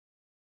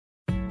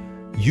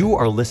You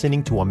are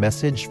listening to a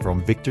message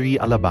from Victory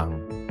Alabang.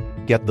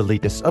 Get the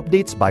latest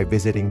updates by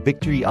visiting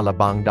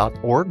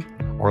victoryalabang.org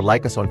or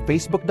like us on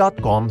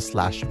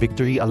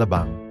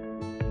facebook.com/victoryalabang.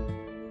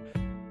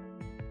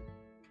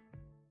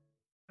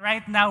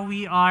 Right now,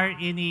 we are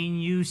in a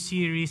new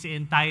series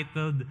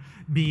entitled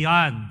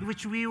Beyond,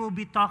 which we will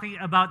be talking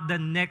about the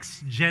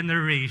next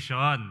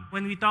generation.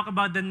 When we talk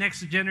about the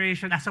next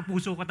generation, nasa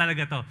puso ko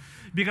talaga to.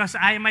 Because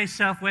I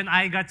myself, when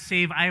I got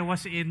saved, I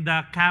was in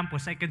the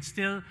campus. I can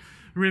still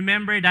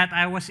remember that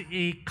I was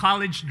a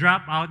college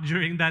dropout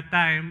during that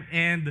time,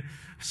 and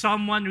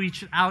someone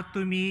reached out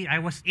to me.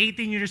 I was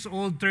 18 years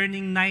old,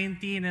 turning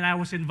 19, and I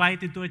was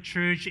invited to a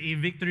church, a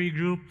victory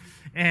group.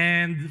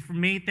 And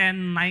May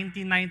 10,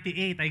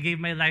 1998, I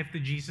gave my life to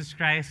Jesus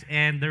Christ,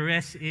 and the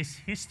rest is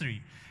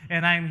history.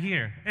 And I'm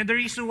here. And the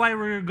reason why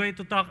we're going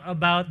to talk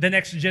about the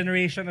next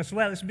generation as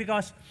well is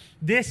because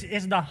this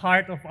is the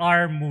heart of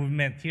our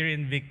movement here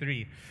in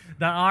Victory.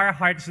 Our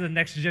heart is the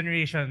next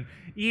generation.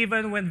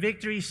 Even when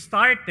Victory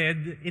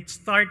started, it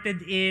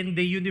started in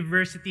the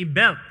University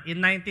Belt in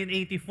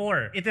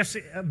 1984. It is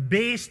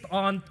based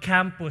on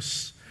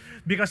campus.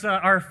 Because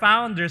our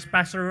founders,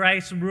 Pastor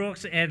Rice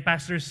Brooks and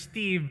Pastor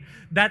Steve,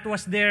 that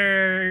was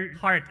their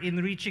heart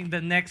in reaching the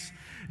next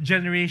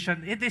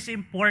generation. It is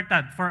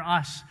important for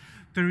us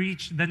to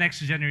reach the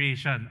next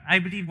generation. I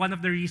believe one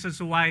of the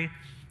reasons why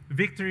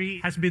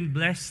Victory has been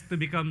blessed to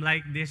become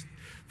like this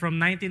from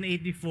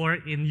 1984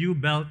 in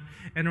U-Belt,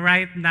 and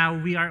right now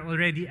we are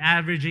already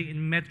averaging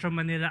in Metro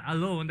Manila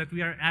alone that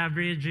we are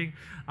averaging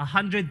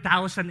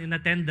 100,000 in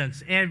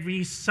attendance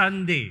every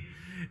Sunday.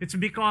 It's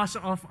because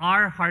of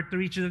our heart to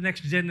reach the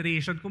next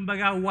generation.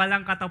 Kumbaga,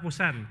 walang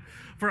katapusan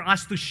for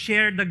us to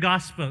share the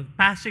gospel,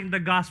 passing the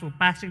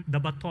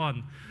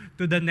baton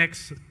to the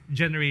next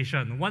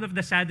generation. One of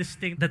the saddest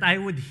things that I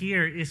would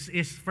hear is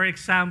for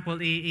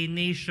example, a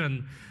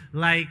nation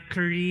like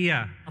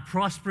Korea, a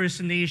prosperous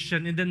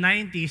nation. In the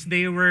 90s,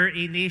 they were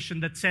a nation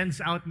that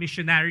sends out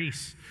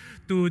missionaries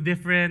to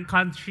different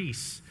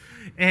countries.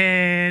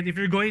 And if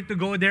you're going to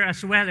go there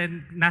as well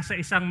and nasa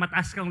isang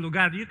mataas kang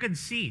lugar, you can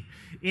see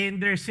in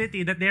their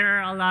city that there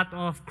are a lot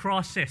of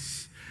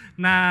crosses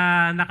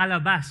na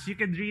nakalabas. You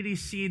can really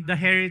see the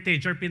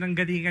heritage or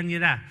pinanggalingan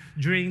nila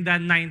during the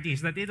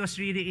 90s, that it was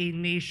really a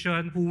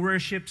nation who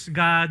worships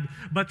God.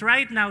 But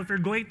right now, if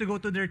you're going to go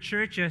to their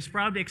churches,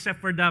 probably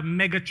except for the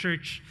mega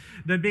church,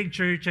 the big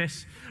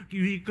churches,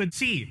 you could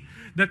see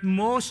that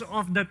most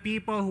of the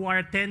people who are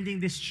attending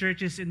these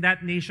churches in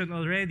that nation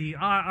already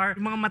are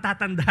mga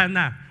matatanda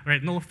na.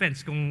 Right? No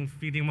offense kung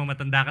feeling mo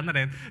matanda ka na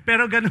rin.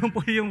 Pero ganun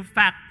po yung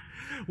fact.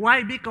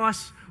 Why?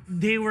 Because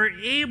they were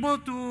able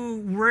to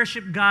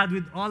worship God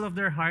with all of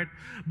their heart,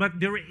 but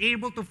they were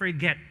able to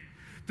forget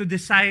to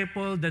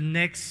disciple the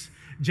next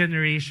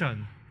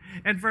generation.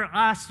 And for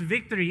us,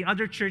 Victory,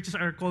 other churches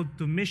are called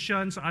to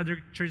missions,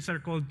 other churches are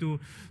called to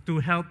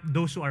help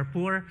those who are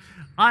poor.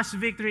 Us,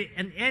 Victory,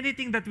 and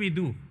anything that we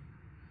do,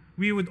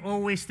 we would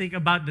always think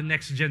about the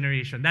next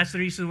generation. That's the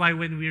reason why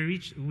when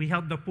we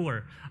help the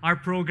poor, our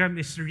program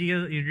is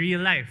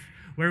real life,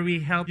 where we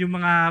help yung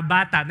mga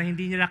bata na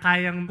hindi nila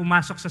kayang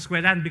pumasok sa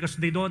eskwelahan because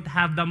they don't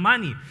have the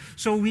money.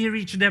 So we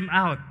reach them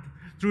out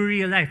through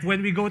real life.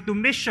 When we go to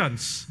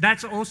missions,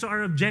 that's also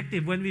our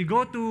objective. When we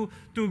go to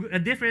a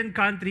different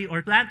country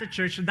or plant a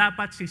church,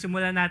 dapat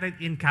sisimulan natin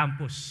in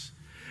campus.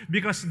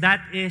 Because that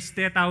is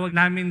tinatawag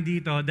namin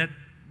dito that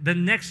the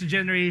next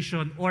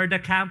generation or the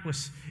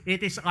campus,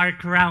 it is our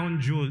crown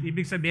jewel.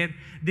 Ibig sabihin,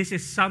 this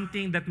is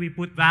something that we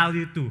put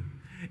value to.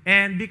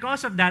 And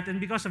because of that, and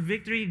because of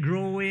Victory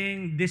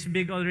growing this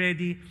big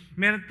already,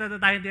 meron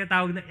tayong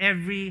tinatawag na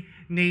Every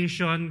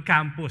Nation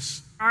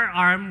Campus. Our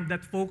arm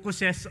that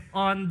focuses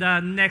on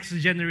the next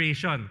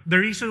generation. The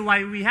reason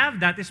why we have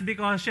that is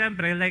because,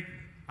 syempre, like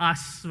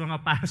us,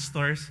 mga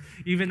pastors,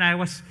 even I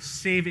was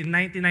saved in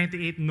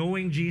 1998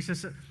 knowing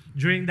Jesus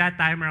during that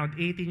time, around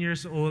 18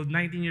 years old,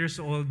 19 years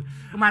old,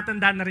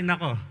 tumatanda na rin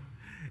ako.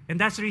 And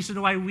that's the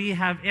reason why we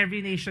have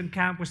Every Nation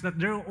Campus, that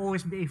there will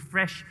always be a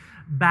fresh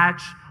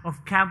batch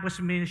of campus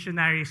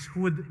missionaries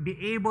who would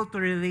be able to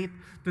relate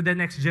to the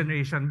next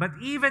generation. But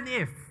even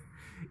if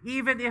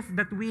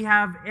that we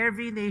have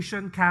Every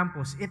Nation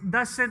Campus, it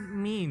doesn't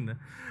mean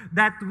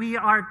that we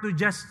are to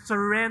just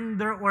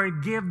surrender or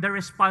give the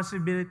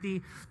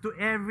responsibility to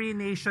Every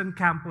Nation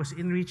Campus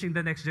in reaching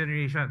the next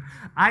generation.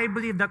 I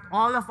believe that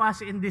all of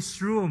us in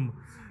this room,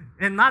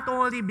 and not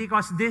only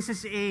because this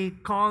is a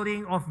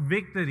calling of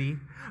Victory,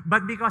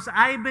 but because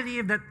I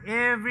believe that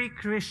every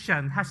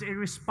Christian has a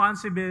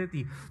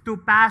responsibility to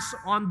pass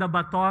on the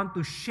baton,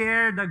 to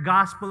share the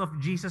gospel of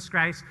Jesus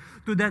Christ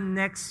to the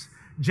next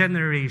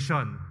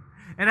generation.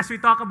 And as we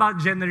talk about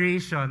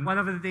generation, one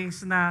of the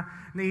things na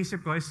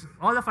naisip ko is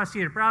all of us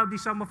here, probably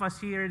some of us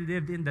here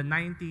lived in the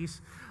 90s,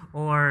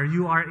 or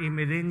you are a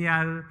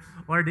millennial,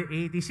 or the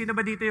 80s. Sino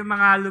ba dito yung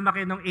mga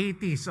lumaki ng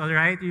 80s,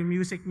 alright? Yung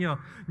music nyo,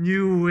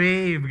 New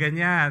Wave,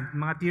 ganyan,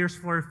 mga Tears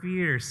for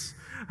Fears.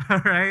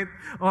 Alright?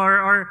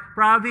 Or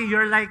probably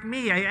you're like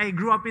me. I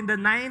grew up in the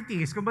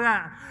 90s.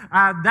 Kumbaga,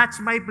 that's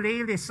my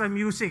playlist sa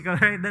music,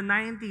 alright? The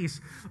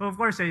 90s.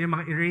 Of course, yung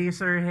mga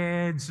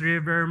Eraserheads,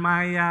 River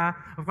Maya.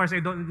 Of course,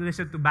 I don't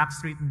listen to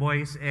Backstreet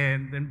Boys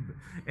and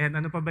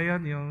ano pa ba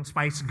yun? Yung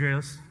Spice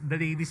Girls. The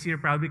ladies here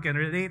probably can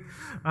relate.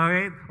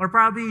 Alright? Or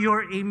probably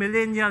you're a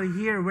millennial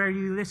here where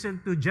you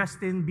listen to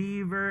Justin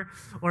Bieber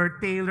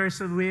or Taylor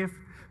Swift.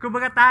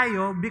 Kumbaga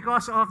tayo,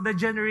 because of the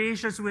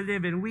generations we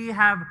live in, we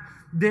have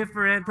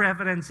different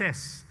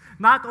preferences.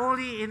 Not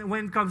only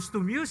when it comes to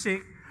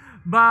music,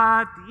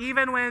 but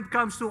even when it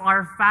comes to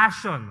our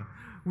fashion,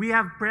 we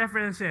have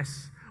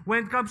preferences.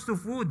 When it comes to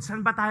food,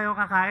 saan ba tayo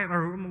kakain?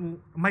 Or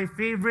my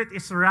favorite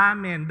is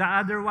ramen. The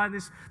other one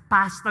is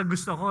pasta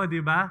gusto ko,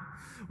 di ba?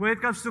 When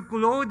it comes to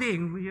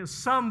clothing,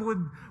 some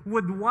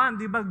would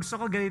want, di ba, gusto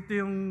ko ganito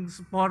yung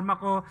forma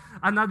ko.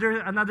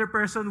 Another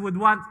person would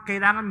want,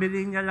 kailangan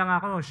millennial lang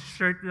ako,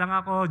 shirt lang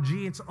ako,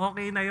 jeans,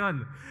 okay na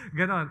yon.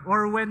 Ganon.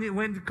 Or when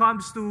it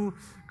comes to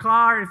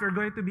car, if you're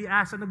going to be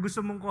asked, ano gusto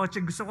mong kotse?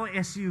 Gusto ko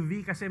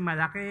SUV kasi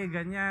malaki,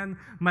 ganyan,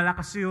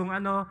 malakas yung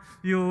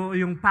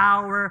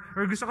power.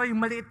 Or gusto ko yung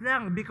maliit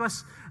lang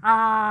because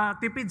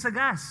tipid sa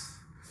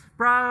gas.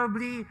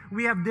 Probably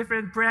we have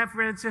different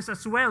preferences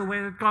as well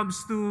when it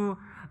comes to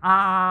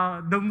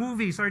the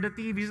movies or the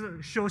TV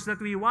shows that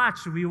we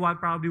watch.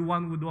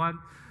 One would want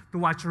to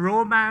watch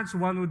romance,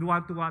 one would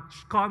want to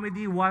watch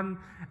comedy,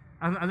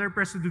 another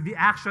person to be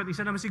action,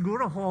 isa naman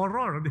siguro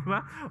horror, di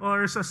ba?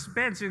 Or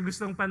suspense, yung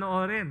gustong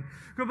panoorin.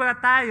 Kumbaga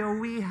tayo,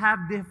 we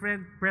have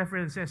different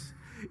preferences.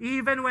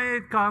 Even when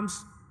it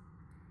comes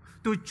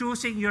to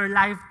choosing your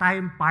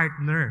lifetime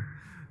partner.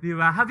 Di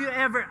ba? Have you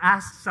ever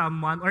asked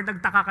someone, or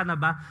nagtaka ka na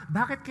ba,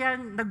 bakit kaya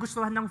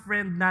nagustuhan ng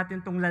friend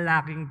natin tong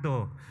lalaking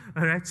to?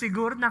 Alright?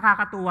 Siguro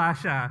nakakatuwa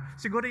siya.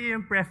 Siguro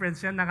yung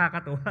preference niya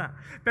nakakatuwa.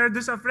 Pero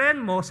doon sa friend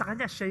mo, sa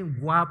kanya, siya yung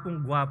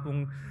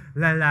gwapong-gwapong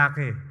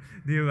lalaki.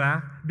 Di ba?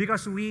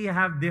 Because we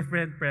have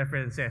different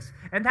preferences.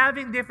 And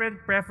having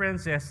different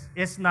preferences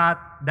is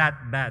not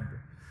that bad.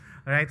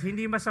 Alright?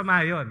 Hindi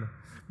masama yun.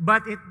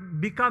 But it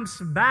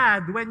becomes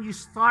bad when you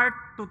start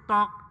to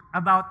talk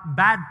about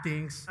bad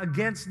things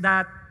against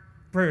that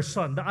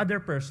person, the other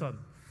person.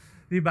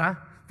 Diba?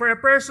 For a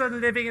person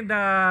living in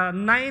the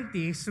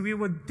 90s, we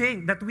would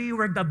think that we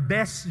were the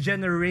best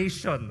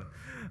generation.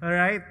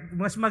 Alright?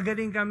 Mas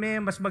magaling kami,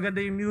 mas maganda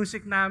yung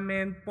music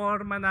namin,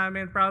 forma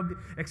namin, probably,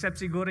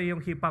 except siguro yung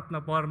hip-hop na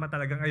forma,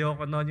 talagang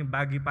ayoko noon, yung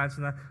baggy pants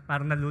na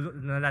parang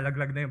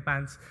nalalaglag na yung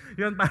pants.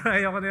 Yun, parang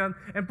ayoko na yun.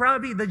 And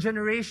probably the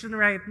generation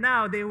right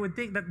now, they would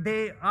think that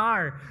they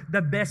are the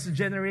best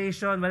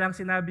generation. Walang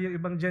sinabi yung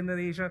ibang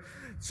generation.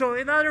 So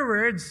in other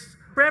words,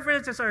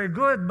 preferences are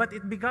good, but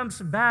it becomes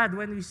bad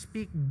when we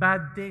speak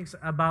bad things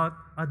about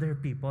other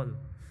people,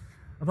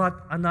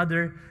 about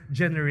another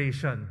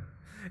generation.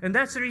 And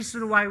that's the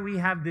reason why we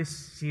have this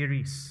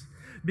series.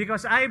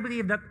 Because I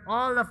believe that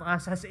all of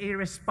us has a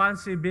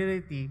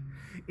responsibility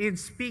in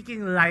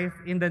speaking life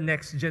in the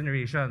next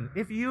generation.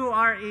 If you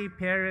are a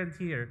parent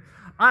here,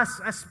 us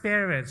as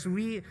parents,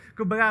 we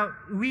are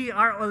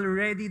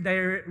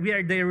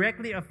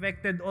directly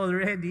affected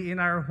already in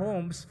our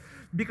homes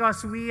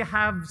because we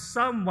have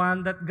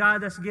someone that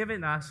God has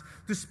given us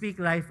to speak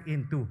life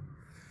into.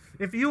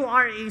 If you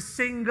are a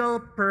single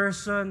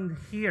person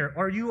here,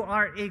 or you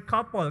are a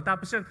couple,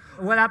 tapos yun,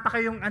 wala pa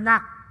kayong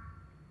anak,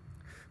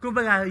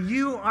 kumbaga,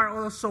 you are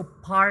also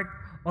part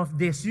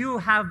of this. You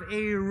have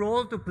a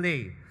role to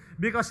play.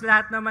 Because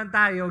lahat naman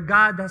tayo,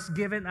 God has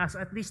given us,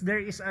 at least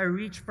there is a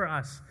reach for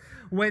us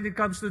when it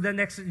comes to the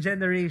next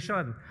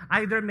generation.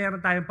 Either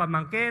meron tayong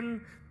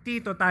pamangkin,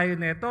 tito tayo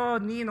neto,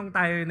 ninong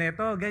tayo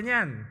neto,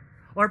 ganyan.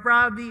 Or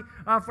probably,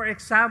 for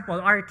example,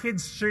 our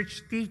kids'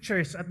 church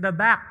teachers at the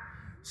back,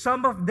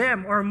 some of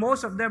them, or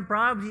most of them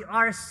probably,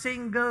 are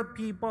single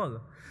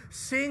people.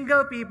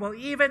 Single people,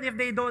 even if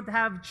they don't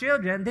have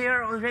children, they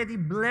are already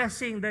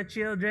blessing the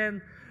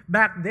children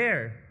back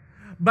there.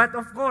 But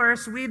of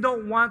course, we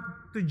don't want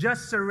to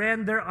just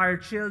surrender our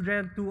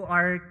children to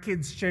our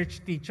kids'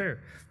 church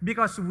teacher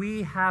because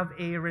we have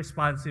a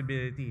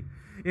responsibility.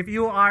 If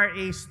you are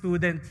a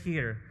student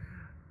here,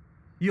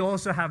 you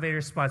also have a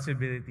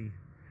responsibility.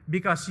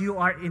 Because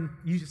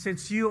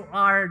since you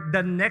are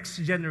the next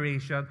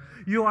generation,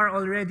 you are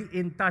already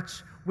in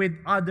touch with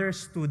other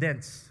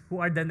students who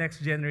are the next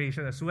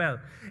generation as well.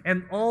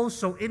 And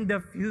also in the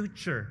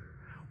future,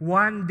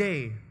 one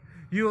day,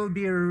 you will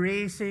be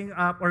raising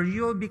up, or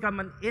you will become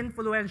an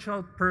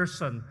influential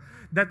person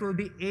that will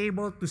be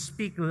able to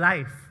speak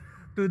life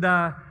to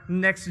the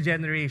next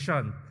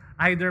generation.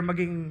 Either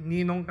maging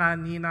ninong ka,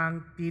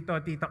 ninang, tito,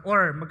 tita,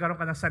 or magkaroon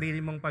ka ng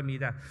sarili mong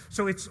pamilya.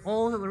 So it's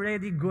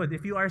already good.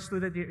 If you are a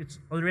student here, it's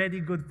already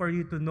good for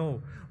you to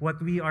know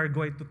what we are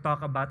going to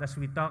talk about as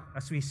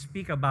we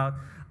speak about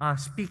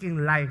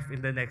speaking life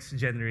in the next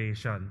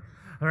generation.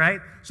 All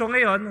right? So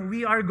ngayon,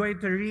 we are going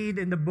to read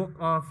in the book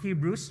of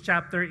Hebrews,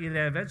 chapter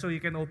 11. So you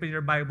can open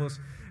your Bibles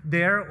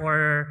there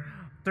or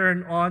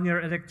turn on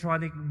your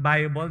electronic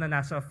Bible na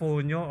nasa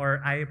phone nyo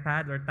or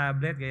iPad or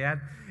tablet,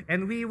 ganyan.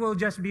 And we will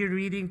just be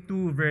reading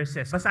 2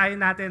 verses. Basahin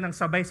natin ng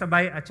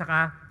sabay-sabay at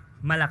saka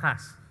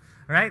malakas.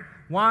 Alright?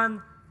 1,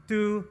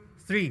 2,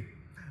 3.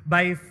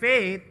 By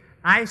faith,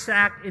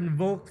 Isaac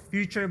invoked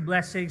future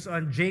blessings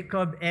on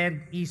Jacob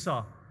and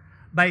Esau.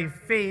 By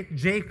faith,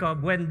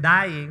 Jacob, when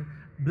dying,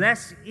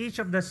 blessed each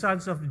of the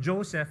sons of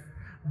Joseph,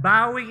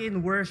 bowing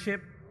in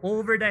worship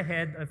over the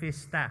head of his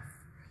staff.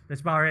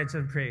 Let's bow our heads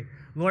and pray.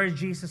 Lord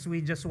Jesus,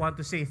 we just want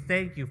to say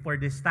thank you for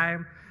this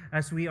time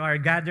as we are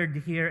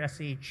gathered here as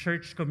a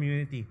church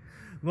community.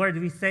 Lord,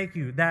 we thank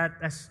you that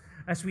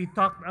as we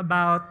talk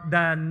about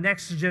the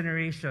next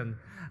generation,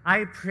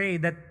 I pray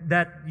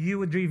that you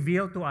would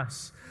reveal to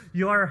us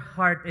your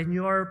heart and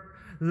your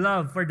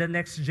love for the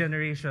next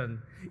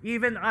generation.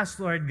 Even us,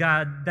 Lord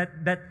God,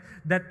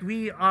 that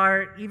we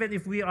are, even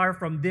if we are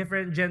from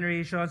different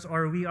generations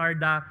or we are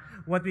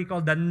what we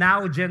call the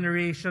now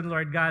generation,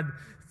 Lord God,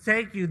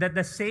 thank you that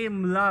the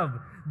same love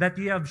that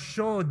you have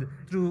showed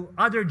through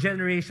other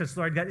generations,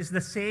 Lord God, is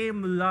the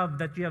same love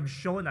that you have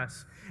shown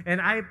us. And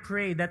I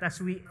pray that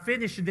as we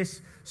finish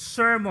this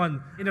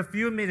sermon in a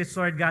few minutes,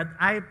 Lord God,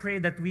 I pray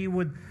that we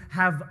would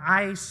have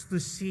eyes to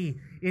see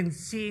in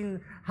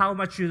seeing how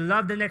much you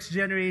love the next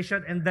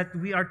generation and that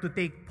we are to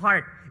take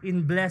part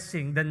in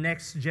blessing the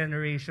next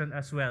generation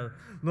as well.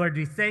 Lord,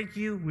 we thank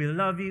you. We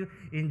love you.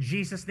 In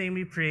Jesus' name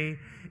we pray.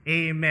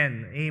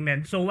 Amen.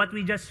 Amen. So what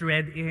we just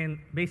read in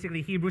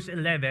basically Hebrews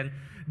 11,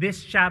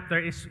 this chapter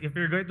is, if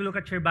you're going to look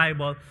at your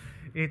Bible,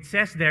 it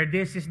says there,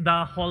 this is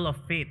the Hall of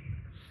Faith.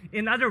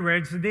 In other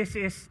words, this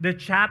is the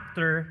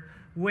chapter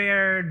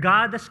where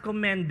God has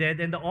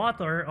commended, and the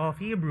author of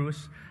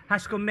Hebrews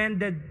has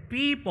commended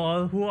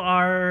people who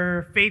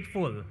are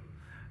faithful.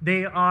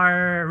 They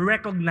are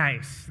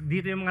recognized.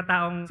 Dito yung mga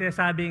taong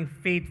sinasabing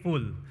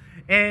faithful.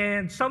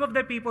 And some of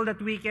the people that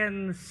we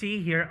can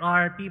see here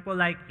are people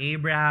like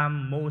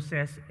Abraham,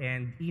 Moses,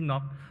 and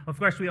Enoch. Of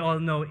course, we all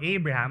know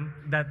Abraham,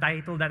 the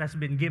title that has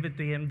been given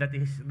to him, that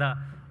is the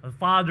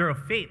father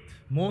of faith.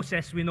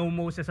 Moses, we know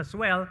Moses as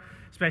well,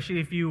 especially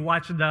if you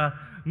watch the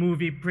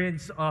movie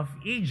Prince of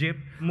Egypt.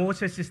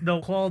 Moses is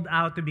called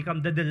out to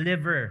become the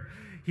deliverer.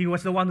 He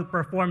was the one who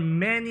performed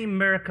many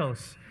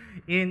miracles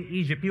in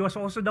Egypt. He was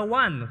also the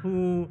one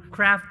who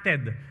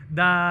crafted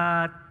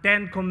the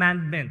 10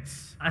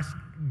 Commandments as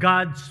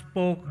God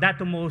spoke that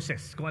to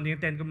Moses, kung ano yung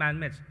 10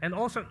 Commandments. And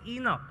also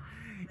Enoch.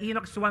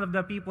 Enoch is one of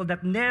the people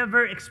that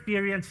never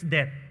experienced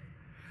death.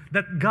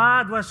 That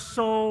God was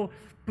so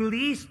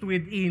pleased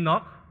with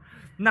Enoch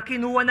na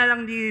kinuha na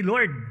lang ni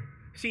Lord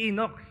si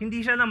Enoch.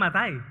 Hindi siya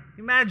namatay.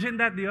 Imagine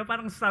that, di ba?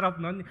 Parang sarap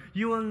nun.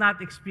 You will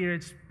not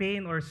experience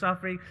pain or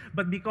suffering,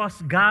 but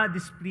because God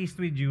is pleased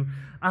with you,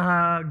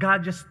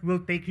 God just will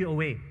take you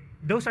away.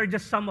 Those are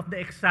just some of the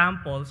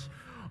examples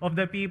of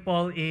the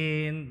people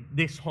in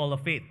this Hall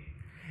of Faith.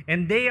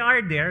 And they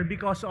are there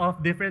because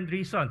of different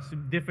reasons,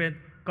 different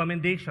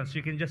commendations.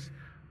 You can just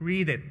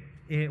read it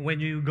when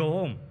you go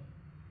home.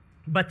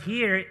 But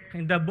here,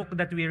 in the book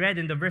that we read,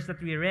 in the verse that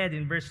we read,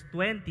 in verse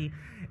 20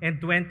 and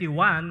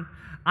 21,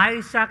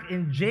 Isaac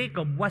and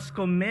Jacob was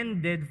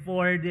commended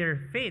for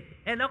their faith.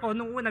 And ako,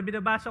 nung una,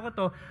 binabasa ko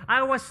to,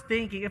 I was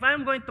thinking, if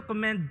I'm going to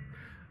commend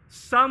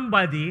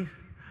somebody,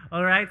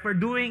 all right, for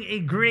doing a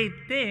great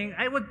thing,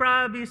 I would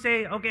probably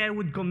say, okay, I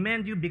would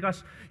commend you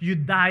because you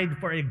died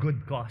for a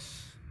good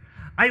cause.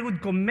 I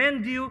would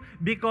commend you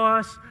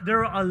because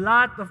there are a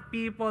lot of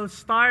people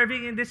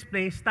starving in this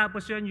place.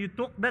 Tapos yun, you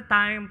took the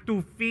time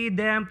to feed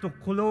them, to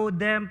clothe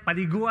them,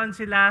 paliguan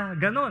sila,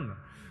 ganon.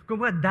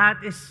 Kumbaga, that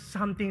is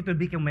something to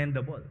be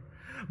commendable.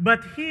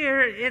 But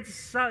here,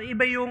 it's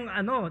iba yung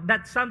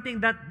that's something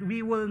that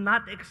we will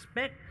not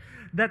expect,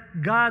 that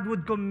God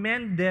would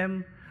commend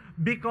them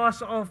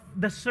because of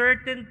the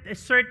certain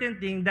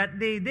thing that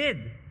they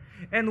did.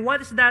 And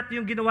what is that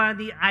yung ginawa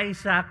ni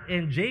Isaac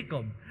and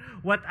Jacob?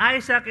 What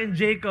Isaac and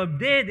Jacob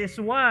did is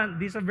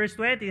this is verse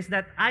 20, is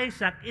that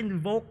Isaac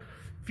invoked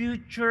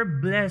future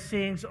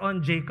blessings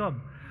on Jacob.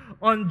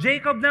 On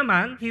Jacob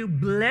naman, he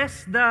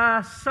blessed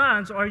the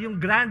sons or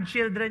yung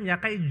grandchildren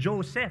niya kay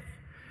Joseph.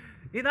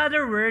 In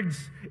other words,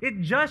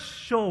 it just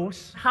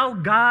shows how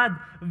God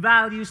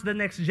values the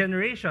next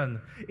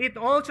generation. It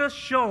also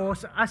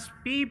shows us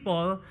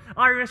people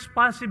our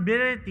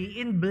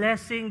responsibility in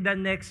blessing the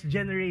next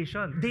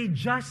generation. They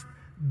just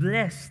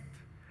blessed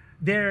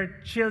their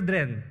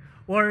children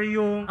or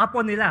yung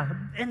apo nila.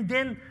 And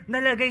then,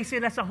 nalagay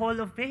sila sa Hall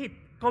of Faith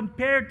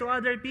compared to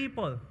other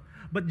people.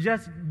 But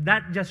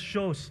that just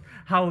shows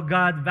how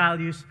God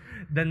values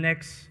the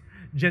next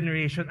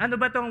generation. Ano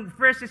ba tong,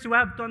 first is we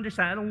have to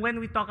understand, when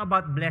we talk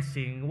about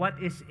blessing, what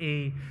is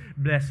a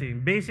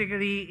blessing?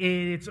 Basically,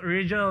 in its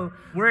original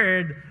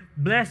word,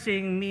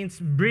 blessing means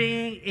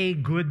bringing a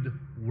good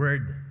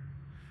word.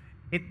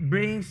 It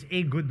brings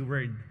a good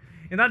word.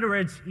 In other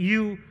words,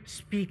 you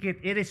speak it.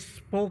 It is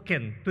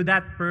spoken to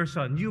that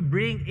person. You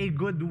bring a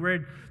good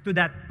word to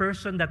that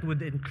person that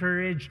would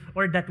encourage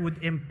or that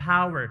would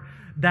empower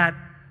that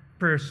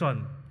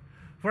person.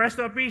 For us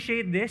to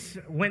appreciate this,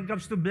 when it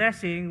comes to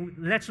blessing,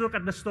 let's look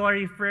at the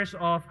story first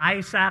of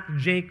Isaac,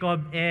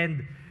 Jacob,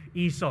 and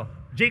Esau.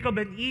 Jacob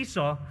and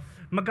Esau,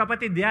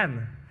 magkapatid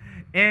yan.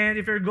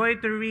 And if you're going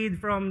to read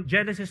from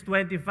Genesis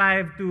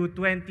 25 to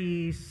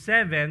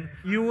 27,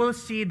 you will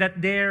see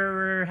that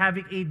they're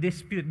having a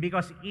dispute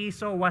because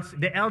Esau was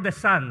the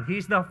eldest son.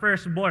 He's the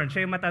firstborn.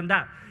 Siya yung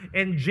matanda.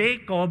 And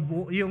Jacob,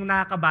 yung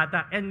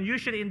nakakabata. And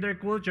usually in their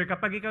culture,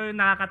 kapag ikaw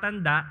yung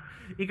nakakatanda,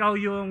 ikaw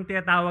yung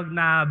tinatawag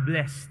na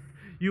blessed.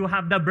 You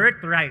have the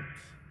birthright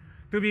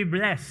to be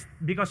blessed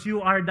because you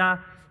are the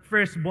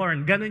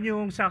firstborn. Ganun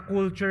yung sa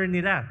culture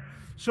nila.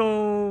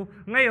 So,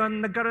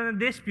 ngayon, nagkaroon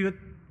ng dispute.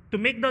 To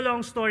make the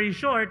long story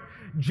short,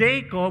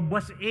 Jacob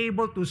was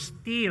able to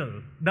steal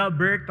the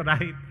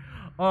birthright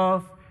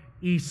of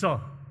Esau.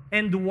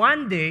 And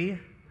one day,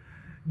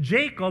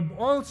 Jacob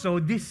also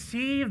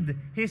deceived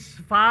his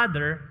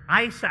father,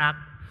 Isaac,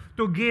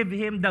 to give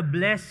him the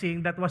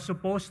blessing that was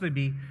supposed to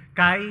be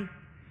kay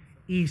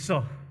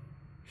Esau.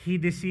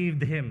 He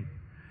deceived him.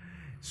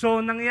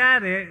 So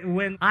nangyari,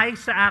 when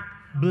Isaac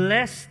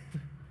blessed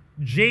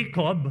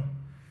Jacob,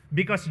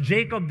 because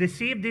Jacob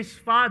deceived his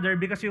father,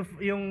 because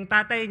yung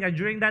tatay niya,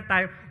 during that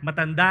time,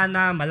 matanda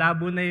na,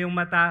 malabo na yung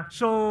mata.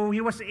 So,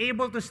 he was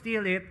able to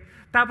steal it.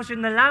 Tapos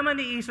yung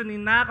nalaman ni Esau,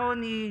 ninakaw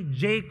ni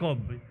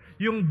Jacob,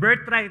 yung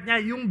birthright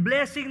niya, yung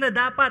blessing na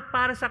dapat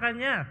para sa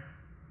kanya.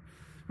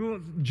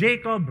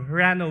 Jacob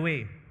ran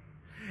away.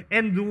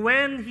 And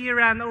when he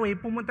ran away,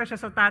 pumunta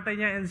siya sa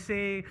tatay niya and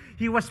say,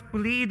 he was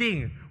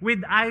pleading with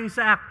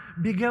Isaac,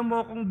 bigyan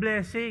mo akong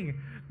blessing.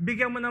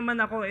 Bigyan mo naman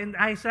ako. And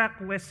Isaac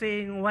was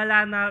saying,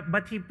 wala na,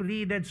 but he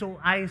pleaded. So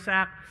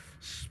Isaac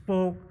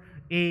spoke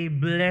a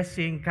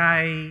blessing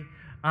kay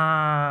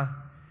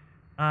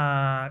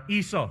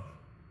Esau.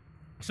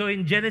 So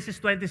in Genesis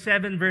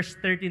 27, verse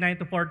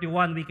 39 to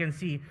 41, we can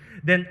see,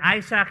 then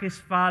Isaac, his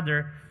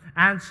father,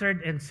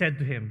 answered and said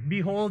to him,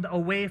 behold,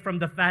 away from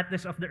the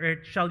fatness of the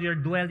earth shall your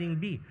dwelling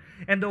be,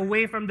 and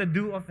away from the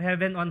dew of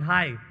heaven on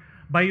high.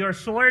 By your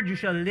sword you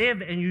shall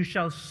live, and you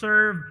shall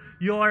serve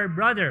your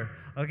brother.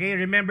 Okay,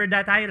 remember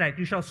that highlight.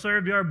 You shall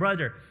serve your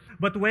brother.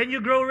 But when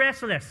you grow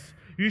restless,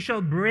 you shall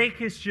break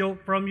his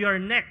yoke from your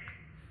neck.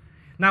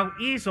 Now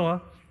Esau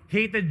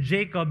hated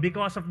Jacob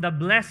because of the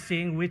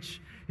blessing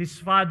which his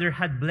father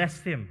had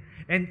blessed him.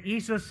 And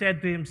Esau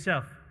said to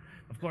himself,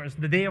 of course,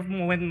 the day of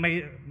when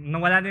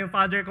nawala na yung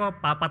father ko,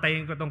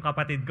 papatayin ko tong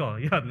kapatid ko.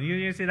 Yun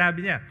yung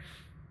sinabi niya.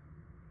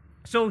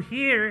 So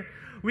here,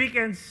 we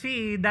can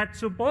see that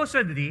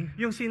supposedly,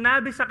 yung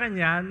sinabi sa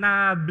kanya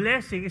na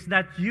blessing is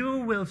that you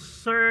will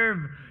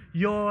serve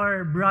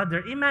your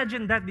brother.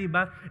 Imagine that, di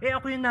ba?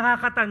 Ako yung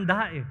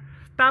nakakatanda eh.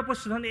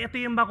 Tapos nun, ito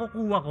yung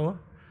makukuha ko.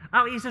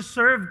 Ako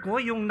isa-serve ko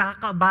yung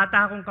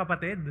nakabata kong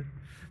kapatid.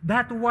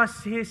 That was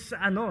his,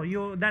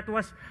 that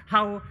was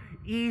how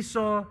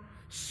Esau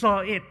saw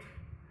it.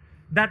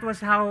 That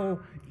was how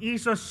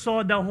Esau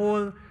saw the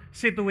whole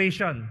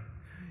situation.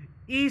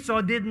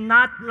 Esau did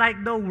not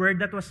like the word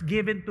that was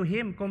given to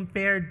him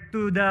compared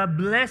to the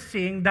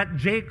blessing that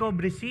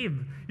Jacob received.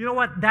 You know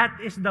what? That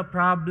is the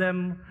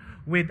problem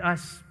with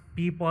us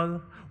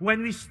people.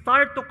 When we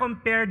start to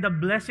compare the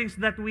blessings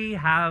that we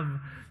have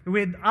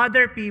with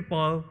other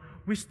people,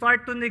 we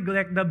start to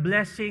neglect the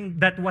blessing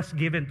that was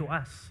given to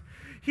us.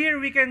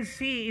 Here we can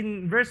see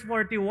in verse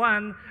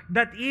 41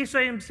 that Esau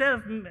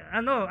himself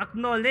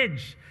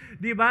acknowledged,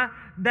 di ba,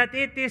 that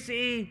it is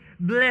a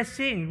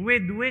blessing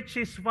with which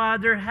his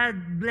father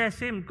had blessed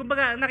him.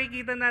 Kumbaga,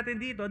 nakikita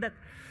natin dito that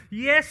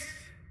yes,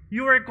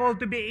 you are called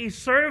to be a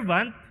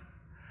servant,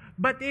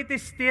 but it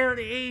is still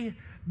a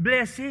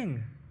blessing.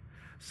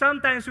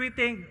 Sometimes we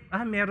think,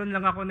 meron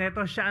lang ako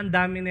neto, siya ang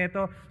dami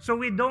neto. So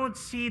we don't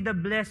see the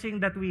blessing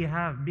that we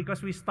have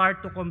because we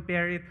start to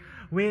compare it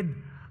with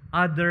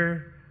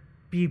other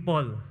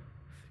people.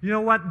 You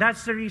know what?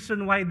 That's the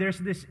reason why there's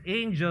this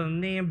angel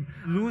named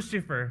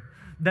Lucifer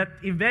that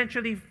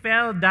eventually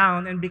fell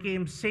down and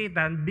became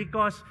Satan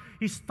because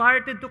he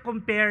started to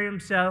compare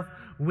himself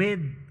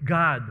with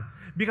God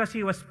because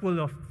he was full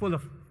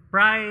of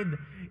pride,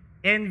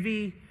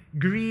 envy,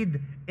 greed,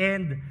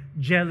 and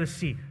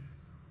jealousy.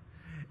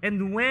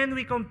 And when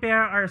we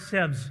compare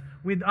ourselves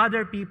with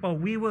other people,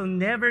 we will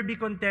never be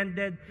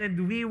contented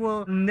and we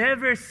will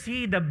never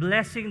see the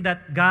blessing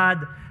that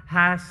God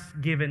has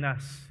given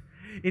us.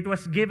 It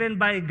was given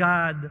by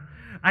God.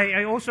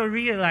 I also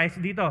realized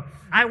dito,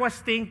 I was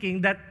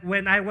thinking that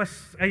when I was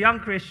a young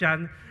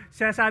Christian,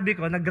 sinasabi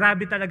ko,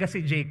 nagrabe talaga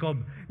si Jacob.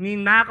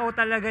 Ninakaw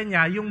talaga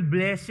niya yung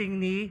blessing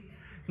ni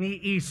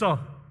Esau.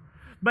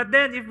 But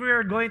then, if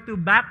we're going to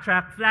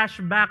backtrack,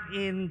 flashback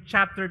in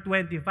chapter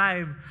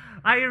 25,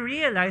 I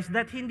realized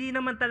that hindi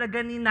naman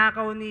talaga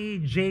ninakaw ni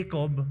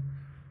Jacob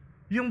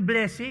yung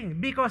blessing.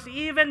 Because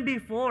even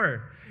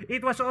before,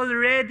 it was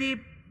already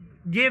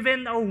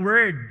given a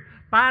word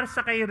para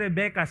sa kay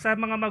Rebecca, sa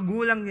mga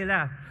magulang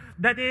nila.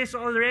 That is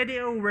already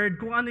a word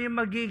kung ano yung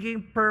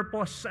magiging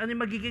purpose, ano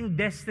yung magiging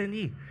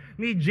destiny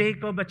ni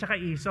Jacob at saka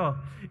Esau.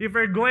 If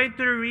we're going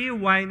to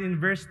rewind in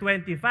verse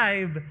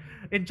 25,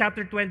 in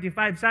chapter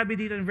 25, sabi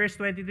dito in verse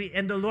 23,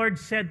 and the Lord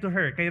said to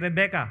her, kay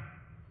Rebecca,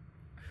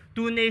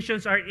 2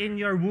 nations are in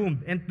your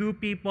womb, and 2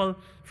 people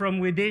from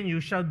within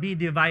you shall be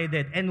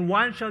divided, and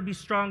one shall be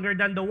stronger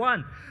than the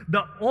one.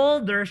 The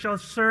older shall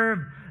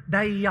serve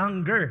the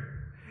younger.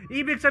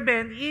 Ibig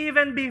sabihin,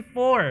 even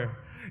before,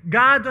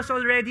 God was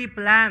already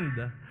planned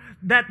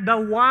that the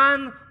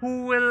one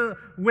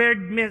where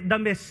the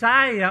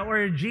Messiah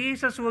or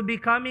Jesus will be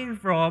coming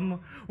from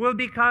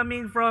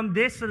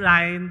this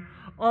line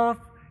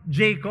of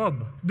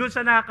Jacob. Doon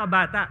sa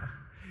nakakabata.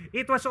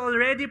 It was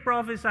already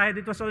prophesied,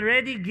 it was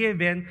already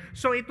given,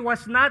 so it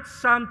was not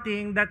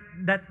something that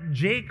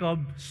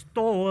Jacob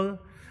stole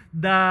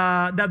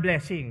the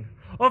blessing.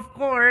 Of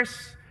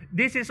course,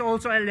 this is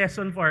also a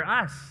lesson for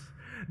us.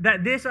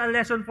 That this is a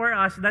lesson for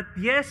us that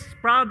yes,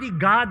 probably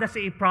God has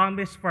a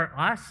promise for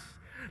us.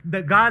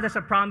 That God has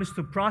a promise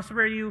to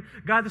prosper you.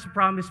 God has a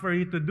promise for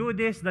you to do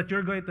this, that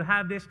you're going to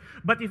have this.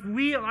 But if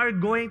we are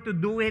going to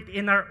do it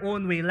in our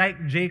own way,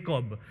 like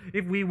Jacob,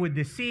 if we would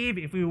deceive,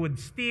 if we would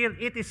steal,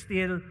 it is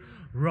still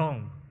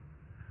wrong.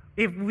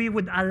 If we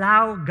would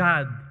allow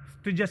God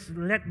to just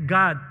let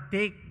God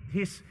take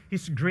His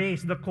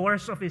grace, the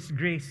course of His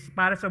grace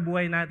para sa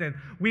buhay natin,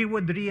 we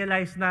would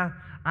realize na,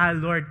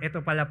 Lord, ito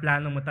pala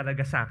plano mo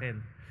talaga sa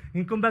akin.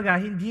 Kumbaga,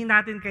 hindi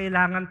natin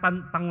kailangan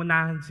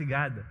pangunahan si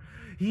God.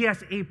 He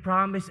has a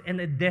promise and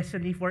a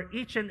destiny for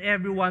each and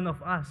every one of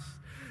us.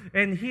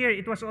 And here,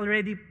 it was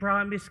already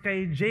promised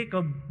kay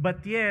Jacob,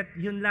 but yet,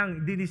 yun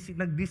lang,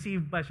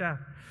 nag-deceive pa siya.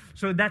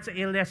 So that's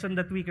a lesson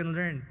that we can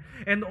learn.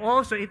 And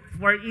also,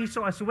 for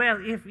Esau as well,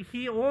 if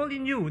he only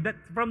knew that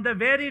from the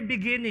very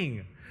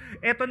beginning,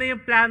 ito na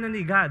yung plano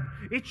ni God,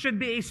 it should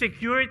be a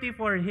security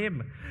for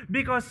him.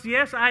 Because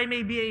yes, I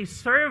may be a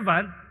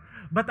servant,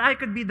 but I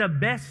could be the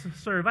best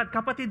servant.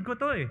 Kapatid ko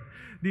to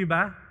di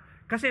ba?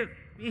 Kasi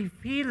if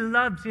he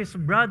loves his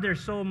brother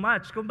so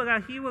much,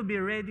 kumbaga, he will be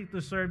ready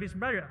to serve his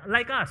brother,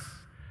 like us.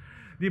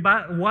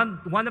 Diba?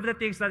 One of the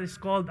things that is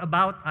called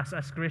about us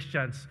as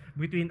Christians,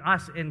 between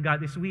us and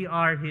God, is we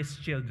are His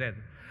children.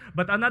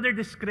 But another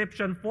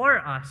description for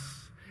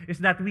us is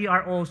that we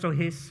are also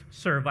His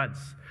servants.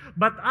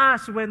 But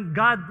us,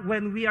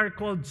 when we are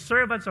called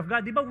servants of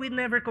God, diba, we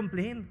never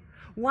complain.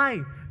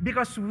 Why?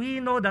 Because we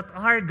know that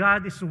our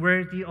God is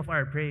worthy of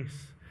our praise.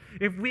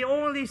 If we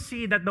only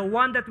see that the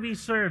one that we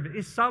serve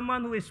is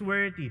someone who is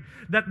worthy,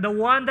 that the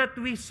one that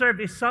we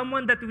serve is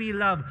someone that we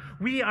love,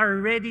 we are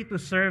ready to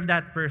serve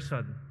that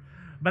person.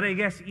 But I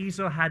guess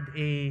Esau had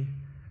a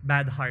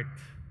bad heart.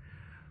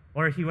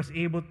 Or he was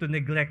able to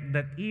neglect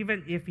that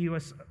even if he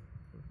was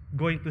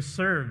going to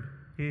serve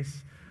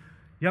his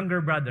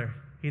younger brother,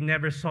 he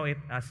never saw it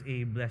as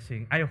a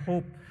blessing. I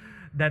hope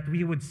that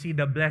we would see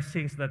the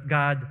blessings that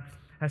God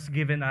has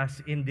given us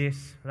in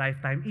this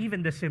lifetime,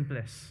 even the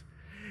simplest.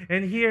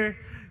 And here,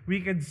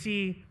 we can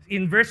see,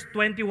 in verse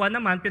 21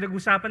 naman,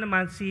 pinag-usapan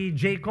naman si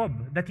Jacob,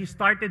 that he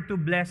started to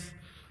bless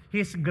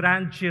his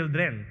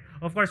grandchildren.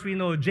 Of course, we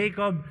know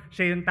Jacob,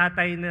 siya yung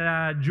tatay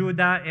na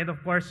Judah, and of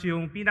course,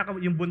 yung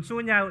bunso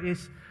niya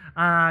is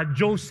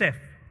Joseph.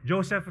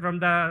 Joseph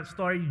from the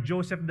story,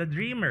 Joseph the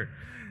Dreamer.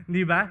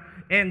 Di ba?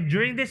 And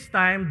during this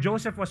time,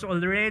 Joseph was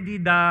already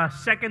the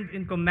second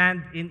in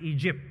command in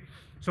Egypt.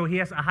 So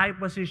he has a high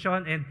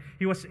position, and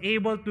he was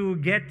able to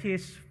get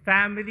his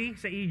family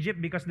sa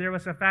Egypt because there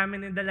was a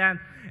famine in the land.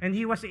 And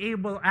he was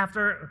able,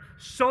 after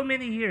so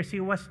many years, he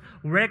was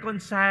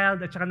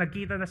reconciled at saka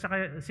nagkita na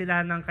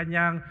sila ng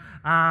kanyang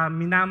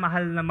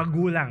minamahal na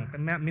magulang,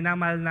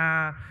 minamahal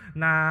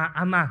na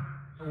ama.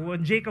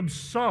 When Jacob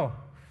saw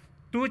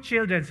 2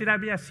 children,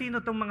 sinabi niya, sino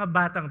tong mga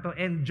batang to?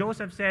 And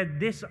Joseph said,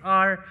 these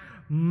are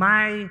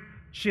my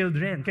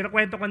children.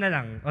 Kinakwento ko na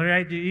lang.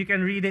 Alright? You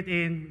can read it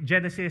in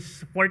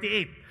Genesis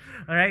 48.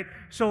 Alright?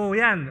 So,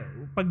 yan.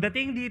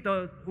 Pagdating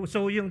dito,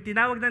 so yung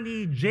tinawag na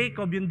ni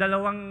Jacob, yung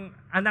dalawang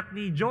anak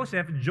ni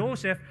Joseph,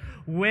 Joseph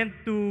went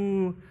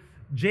to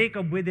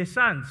Jacob with his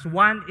sons.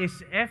 One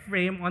is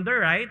Ephraim on the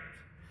right,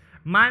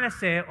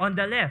 Manasseh on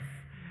the left.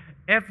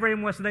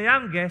 Ephraim was the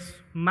youngest,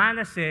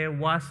 Manasseh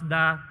was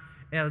the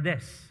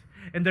eldest.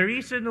 And the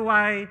reason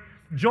why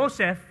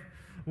Joseph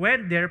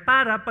went there,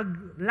 para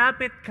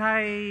paglapit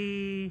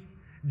kay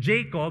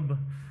Jacob,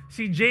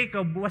 si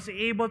Jacob was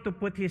able to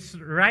put his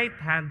right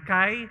hand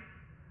kay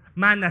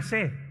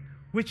Manasseh,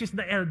 which is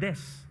the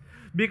eldest.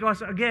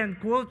 Because again,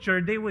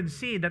 culture, they would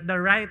see that the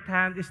right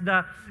hand is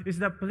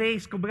the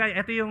place, kumbaga,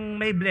 ito yung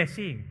may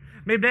blessing.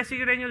 May blessing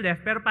rin yung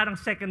left, pero parang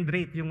second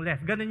rate yung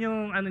left. Ganun yung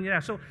ano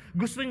nila. So,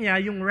 gusto niya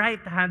yung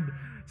right hand.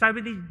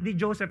 Sabi ni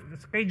Joseph,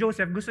 kay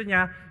Joseph, gusto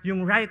niya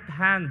yung right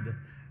hand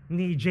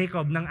ni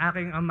Jacob, ng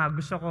aking ama,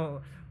 gusto ko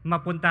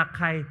mapunta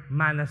kay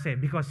Manasseh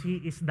because he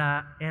is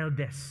the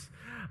eldest.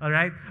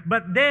 Alright?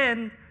 But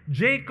then,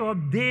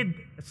 Jacob did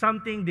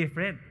something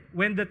different.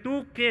 When the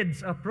two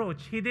kids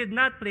approached, he did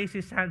not place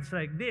his hands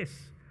like this,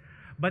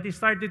 but he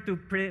started to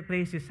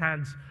place his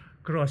hands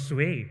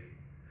crossway.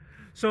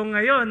 So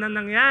ngayon, ang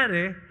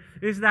nangyari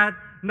is that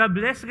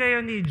na-bless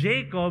ngayon ni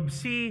Jacob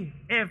si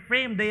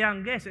Ephraim, the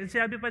youngest. And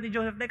sabi pa ni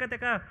Joseph,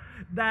 teka,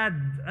 Dad,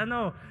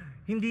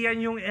 hindi yan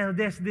yung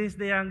eldest, this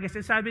the youngest.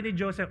 And sabi ni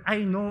Joseph,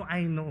 I know.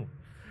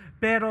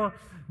 Pero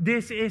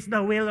this is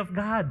the will of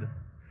God.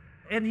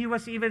 And he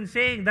was even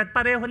saying that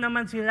pareho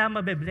naman sila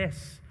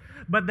mabe-bless.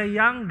 But the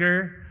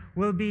younger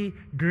will be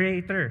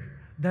greater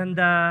than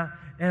the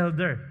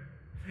elder.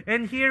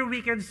 And here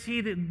we can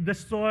see the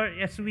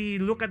story, as we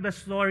look at the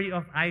story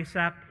of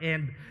Isaac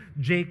and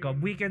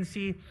Jacob, we can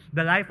see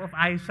the life of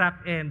Isaac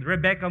and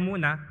Rebekah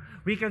muna.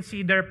 We can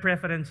see their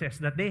preferences,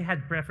 that they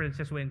had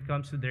preferences when it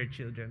comes to their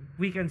children.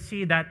 We can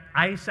see that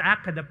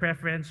Isaac had a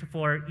preference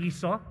for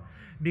Esau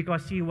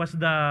because he was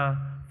the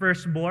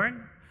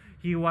firstborn.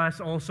 He was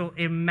also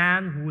a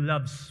man who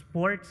loves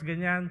sports,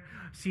 ganyan.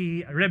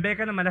 Si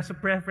Rebekah naman has a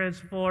preference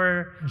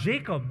for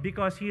Jacob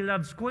because he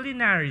loves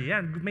culinary.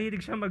 Yan,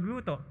 mahilig siya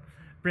magluto.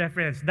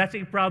 Preference. That's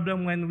a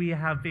problem when we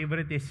have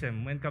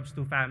favoritism when it comes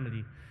to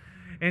family.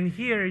 And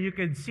here, you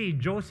can see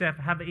Joseph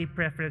have a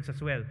preference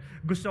as well.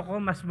 Gusto ko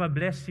mas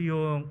mabless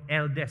yung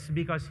eldest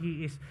because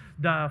he is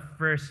the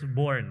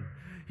firstborn.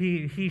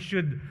 He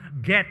should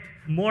get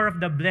more of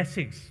the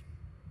blessings.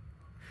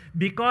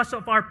 Because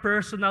of our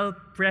personal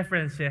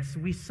preferences,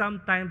 we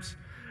sometimes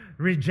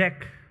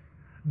reject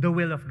the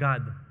will of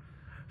God.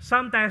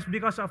 Sometimes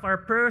because of our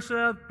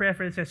personal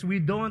preferences, we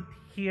don't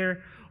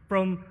hear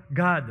from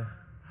God.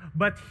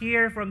 But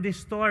here from this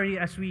story,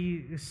 as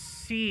we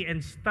see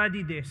and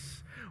study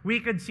this, we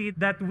can see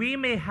that we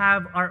may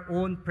have our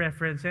own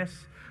preferences,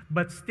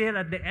 but still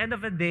at the end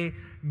of the day,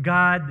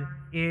 God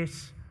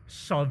is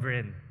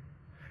sovereign.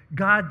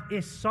 God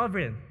is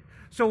sovereign.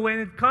 So when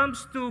it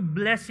comes to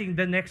blessing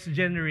the next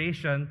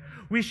generation,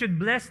 we should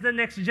bless the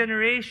next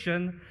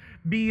generation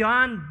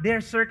beyond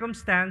their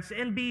circumstance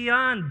and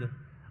beyond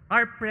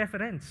our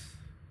preference.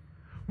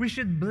 We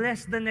should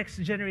bless the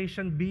next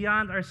generation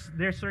beyond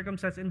their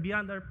circumstance and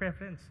beyond our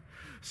preference.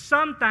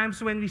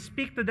 Sometimes when we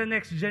speak to the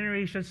next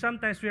generation,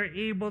 sometimes we are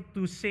able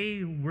to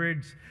say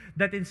words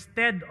that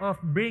instead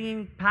of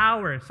bringing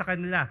power sa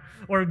kanila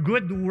or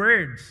good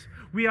words,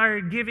 we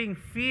are giving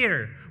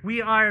fear.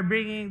 We are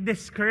bringing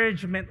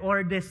discouragement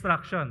or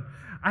destruction.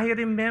 I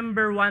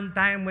remember one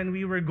time when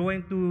we were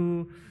going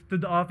to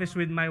the office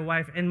with my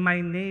wife and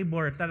my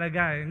neighbor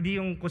talaga, hindi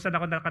yung kung saan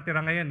ako nakatira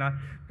ngayon,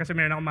 kasi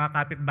meron akong mga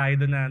kapitbahay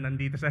doon na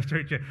nandito sa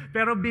church.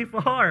 Pero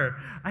before,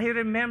 I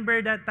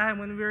remember that time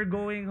when we were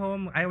going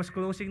home, I was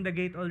closing the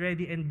gate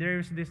already and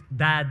there's this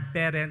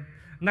parent,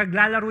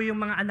 naglalaro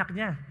yung mga anak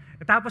niya.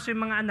 Tapos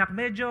yung mga anak,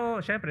 medyo,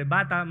 syempre,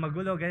 bata,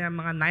 magulo, ganyan,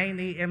 mga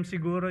 9 a.m.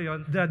 siguro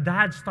yon. The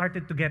dad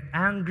started to get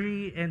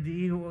angry and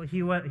he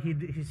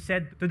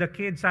said to the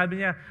kids, sabi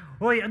niya,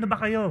 "Hoy, ano ba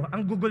kayo?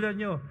 Ang gugulo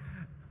nyo.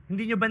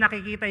 Hindi nyo ba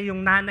nakikita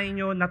yung nanay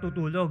nyo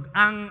natutulog?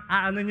 Ang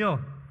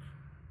nyo?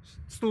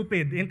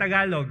 Stupid in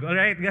Tagalog."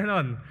 Alright,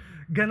 ganon.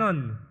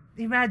 Ganon.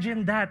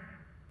 Imagine that.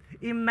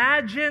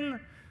 Imagine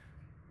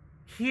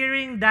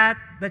hearing that,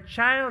 the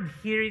child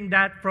hearing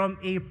that from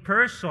a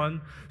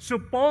person,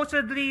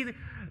 supposedly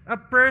a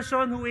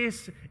person who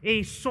is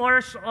a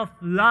source of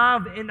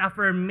love and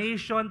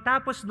affirmation,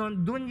 tapos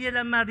nun, dun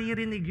nila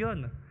maririnig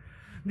yun.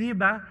 Di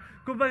ba?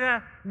 Kumbaga,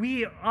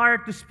 we are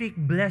to speak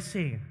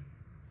blessing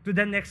to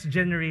the next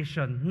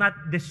generation,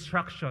 not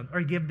destruction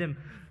or give them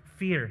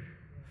fear.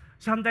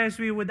 Sometimes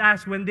we would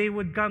ask when they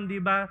would come,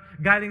 di ba,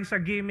 galing sa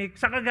gimmick.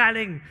 Saan ka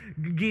galing?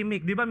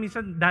 Gimmick. Di ba,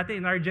 minsan dati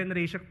in our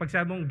generation, pag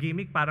sabi mong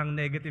gimmick, parang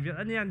negative yun.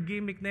 Ano yan?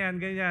 Gimmick na yan,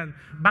 ganyan.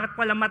 Bakit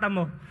pala mata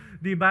mo?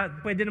 Di ba?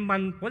 Pwede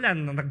naman, wala,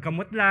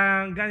 nagkamot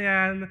lang,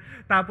 ganyan.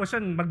 Tapos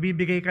yun,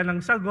 magbibigay ka ng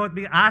sagot.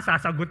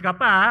 Sasagot ka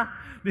pa,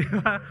 di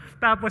ba?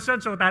 Tapos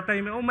yun, so tatay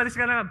mo, umalis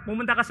ka na,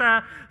 pumunta ka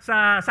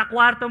sa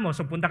kwarto mo.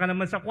 So punta ka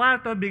naman sa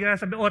kwarto, bigla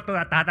sabi,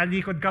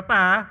 tatalikod ka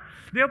pa.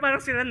 Di ba,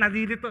 parang sila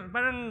nalilito,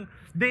 parang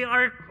they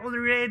are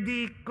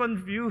already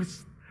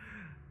confused.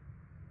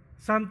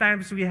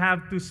 Sometimes we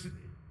have to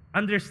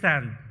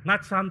understand,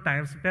 not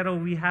sometimes, pero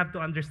we have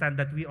to understand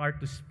that we are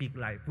to speak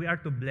life. We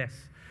are to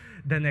bless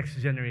the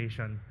next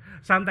generation.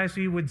 Sometimes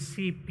we would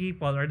see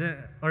people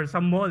or sa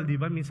mall, di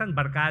ba? Minsan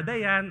barkada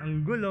yan,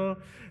 ang gulo.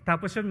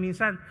 Tapos yun,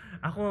 minsan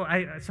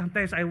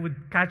sometimes I would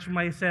catch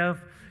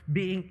myself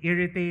being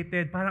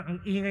irritated. Parang ang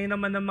ingay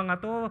naman ng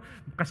mga to.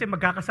 Kasi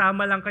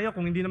magkakasama lang kayo.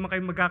 Kung hindi naman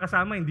kayo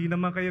magkakasama, hindi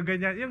naman kayo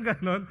ganyan. Yung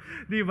ganon,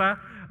 di ba?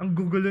 Ang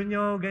gugulo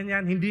nyo,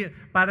 ganyan. Hindi,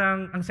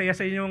 parang ang saya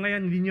sa inyo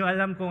ngayon, hindi nyo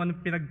alam kung ano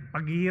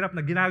paghihirap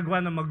na ginagawa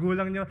ng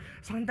magulang nyo.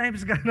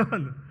 Sometimes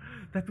ganon.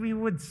 That we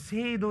would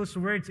say those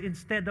words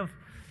instead of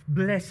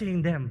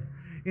blessing them,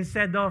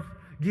 instead of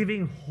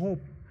giving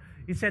hope,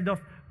 instead of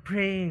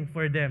praying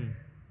for them.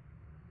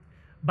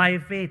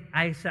 By faith,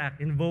 Isaac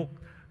invoked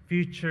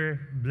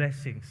future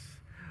blessings.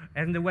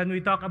 And when we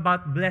talk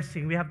about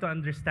blessing, we have to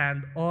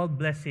understand all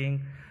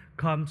blessing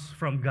comes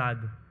from God.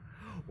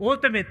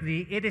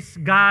 Ultimately, it is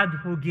God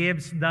who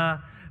gives the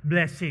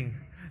blessing.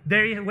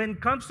 When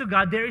it comes to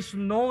God, there is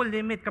no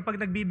limit kapag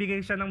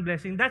nagbibigay siya ng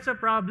blessing. That's a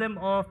problem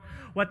of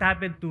what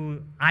happened to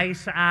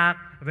Isaac,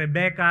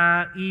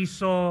 Rebecca,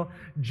 Esau,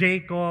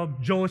 Jacob,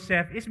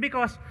 Joseph. It's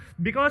because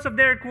of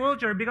their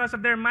culture, because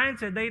of their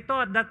mindset, they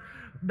thought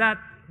that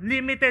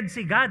limited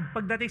si God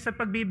pagdating sa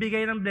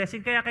pagbibigay ng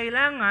blessing. Kaya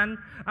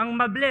kailangan ang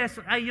mabless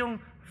ay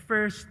yung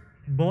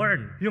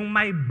firstborn, yung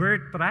my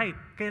birthright.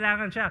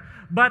 Kailangan siya.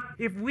 But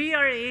if we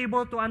are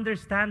able to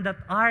understand that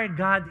our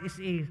God is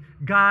a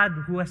God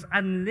who has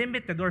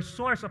unlimited or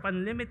source of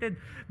unlimited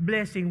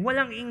blessing,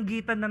 walang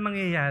inggitan na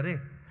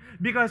mangyayari.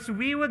 Because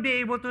we will be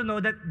able to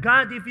know that,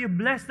 God, if you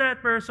bless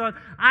that person,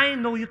 I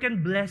know you can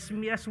bless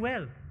me as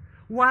well.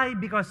 Why?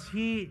 Because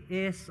He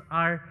is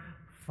our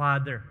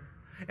Father.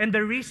 And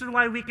the reason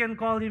why we can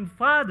call Him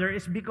Father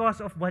is because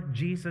of what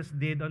Jesus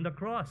did on the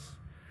cross.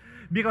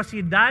 Because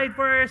He died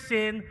for our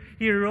sin,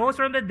 He rose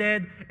from the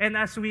dead, and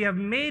as we have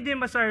made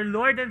Him as our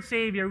Lord and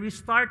Savior, we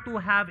start to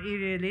have a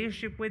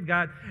relationship with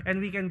God,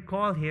 and we can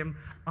call Him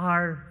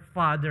our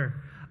Father,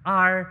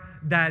 our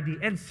Daddy.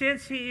 And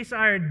since He is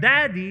our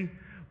Daddy,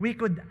 we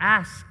could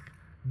ask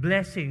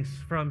blessings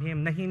from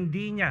Him na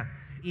hindi niya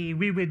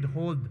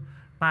i-withhold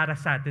para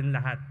sa atin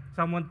lahat.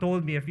 Someone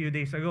told me a few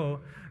days ago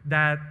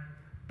that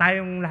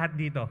tayong lahat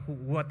dito,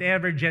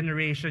 whatever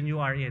generation you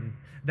are in,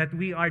 that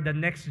we are the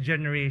next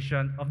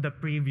generation of the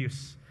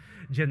previous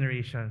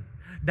generation.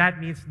 That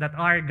means that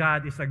our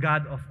God is a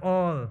God of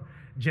all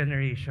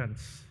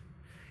generations.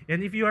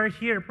 And if you are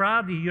here,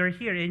 probably you're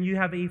here and you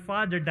have a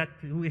father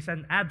who is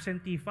an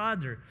absentee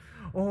father,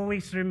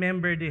 always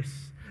remember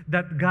this,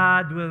 that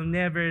God will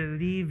never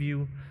leave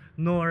you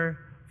nor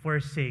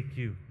forsake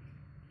you.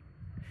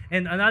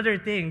 And another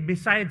thing,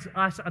 besides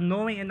us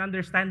knowing and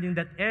understanding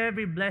that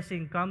every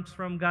blessing comes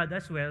from God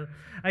as well,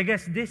 I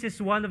guess this is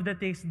one of the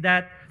things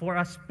that for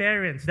us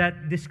parents,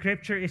 that the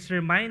scripture is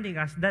reminding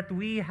us that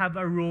we have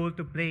a role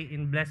to play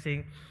in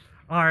blessing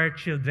our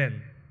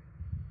children.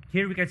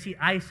 Here we can see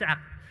Isaac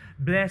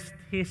blessed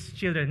his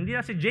children. Hindi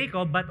na si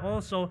Jacob, but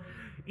also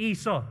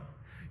Esau.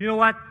 You know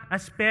what?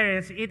 As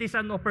parents, it is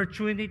an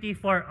opportunity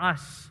for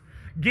us,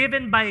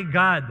 given by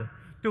God,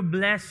 to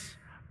bless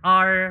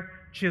our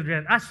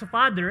children. As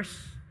fathers,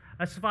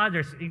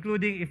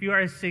 including if you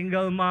are a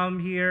single mom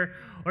here,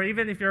 or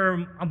even if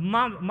you're a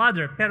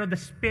mother, pero the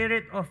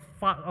spirit of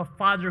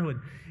fatherhood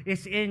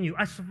is in you.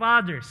 As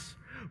fathers,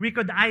 we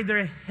could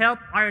either help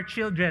our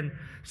children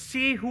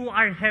see who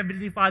our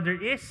Heavenly Father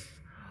is,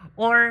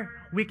 or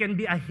we can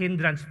be a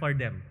hindrance for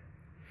them.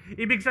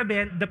 Ibig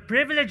sabihin, the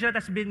privilege that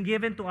has been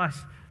given to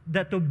us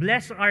that to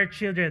bless our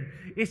children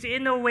is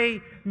in a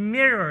way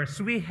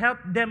mirrors. We help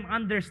them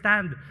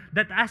understand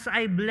that as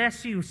I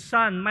bless you,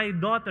 son, my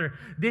daughter,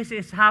 this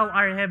is how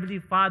our Heavenly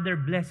Father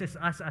blesses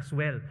us as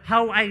well.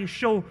 How I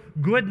show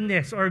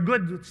goodness or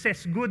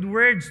says good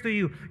words to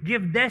you,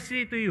 give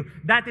destiny to you.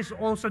 That is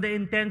also the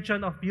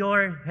intention of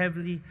your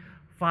Heavenly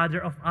Father,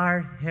 of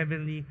our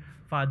Heavenly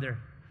Father.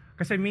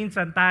 Kasi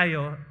minsan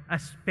tayo,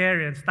 as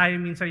parents,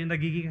 tayo minsan yung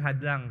nagiging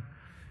hadlang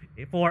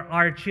for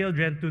our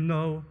children to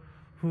know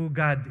who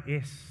God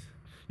is.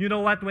 You know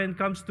what? When it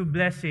comes to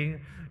blessing,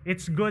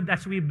 it's good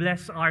as we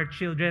bless our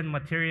children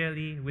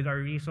materially with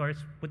our resource.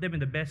 Put them in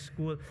the best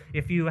school.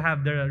 If you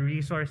have the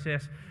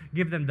resources,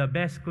 give them the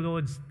best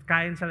clothes,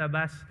 kain sa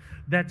labas.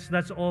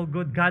 That's all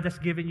good. God has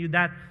given you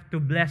that to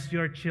bless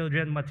your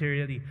children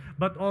materially.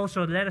 But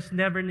also, let us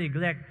never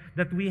neglect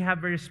that we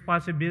have a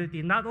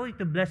responsibility not only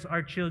to bless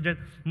our children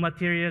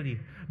materially,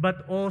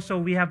 but also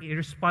we have a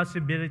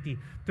responsibility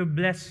to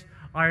bless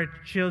our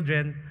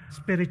children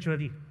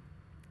spiritually.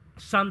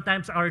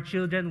 Sometimes our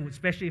children,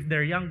 especially if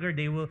they're younger,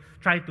 they will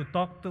try to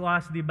talk to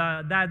us, di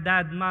ba?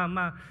 Dad,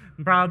 mama.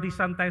 Probably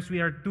sometimes we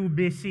are too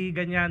busy,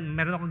 ganyan.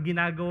 Meron akong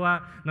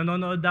ginagawa,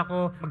 nanonood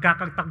ako,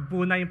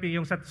 magkakatagpo na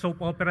yung sa soap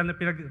opera na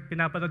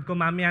pinapanood ko.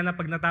 Mamaya na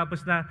pag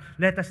natapos na,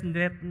 let us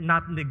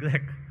not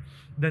neglect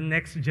the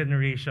next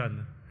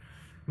generation.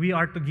 We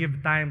are to give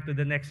time to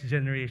the next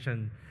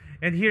generation.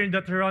 And here in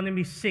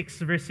Deuteronomy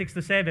 6, verse 6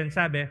 to 7,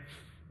 sabi,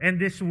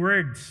 and these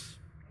words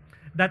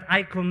that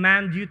I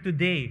command you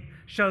today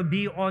shall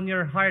be on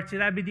your heart.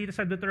 Sinabi dito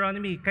sa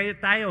Deuteronomy,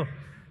 tayo,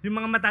 yung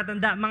mga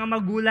matatanda, mga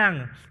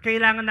magulang,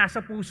 kailangan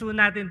nasa puso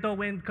natin to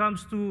when it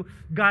comes to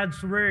God's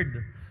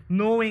Word.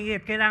 Knowing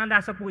it, kailangan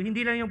nasa puso.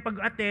 Hindi lang yung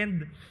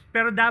pag-attend,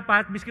 pero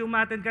dapat, miski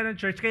umattend ka ng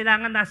church,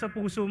 kailangan nasa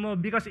puso mo.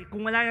 Because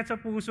kung wala yan sa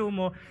puso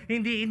mo,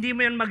 hindi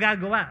mo yan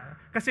magagawa.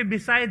 Kasi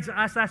besides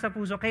us nasa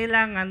puso,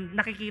 kailangan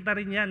nakikita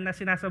rin yan na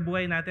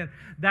sinasabuhay natin.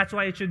 That's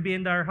why it should be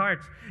in our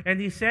hearts.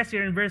 And he says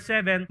here in verse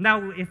 7,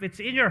 now if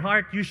it's in your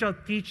heart, you shall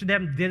teach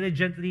them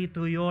diligently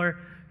to your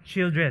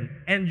children.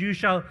 And you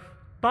shall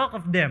talk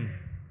of them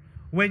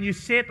when you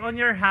sit on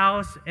your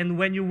house, and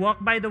when you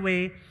walk by the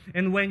way,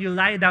 and when you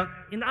lie down.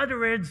 In other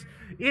words,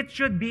 it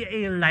should be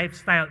a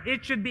lifestyle.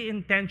 It should be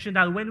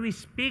intentional when we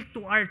speak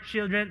to our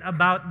children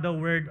about the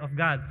Word of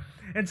God.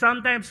 And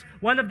sometimes,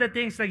 one of the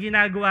things na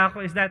ginagawa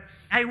ko is that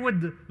I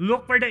would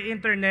look for the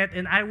internet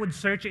and I would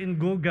search in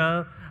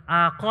Google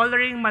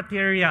coloring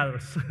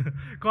materials.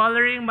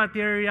 Coloring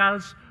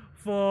materials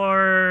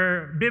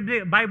for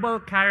Bible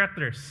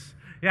characters.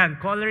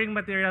 Yan, coloring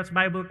materials,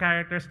 Bible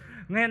characters.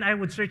 Ngayon, I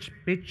would search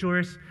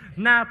pictures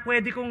na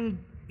pwede kong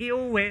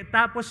iuwi,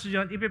 tapos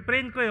yun,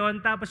 ipiprint ko yun,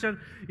 tapos yun,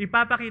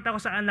 ipapakita ko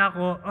sa anak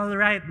ko,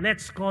 alright,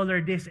 let's color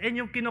this. And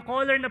yung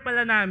kinocolor na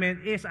pala namin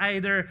is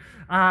either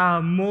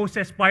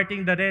Moses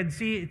parting the Red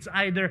Sea, it's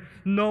either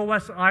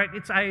Noah's Ark,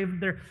 it's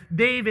either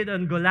David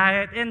and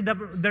Goliath. And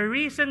the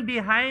reason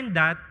behind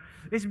that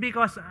is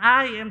because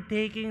I am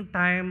taking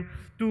time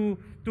to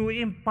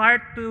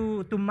impart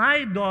to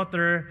my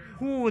daughter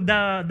who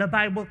the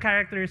Bible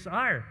characters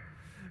are.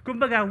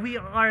 Kumbaga, we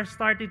are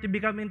starting to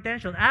become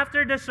intentional.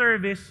 After the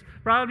service,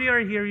 probably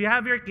you're here, you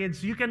have your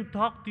kids, you can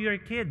talk to your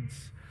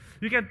kids.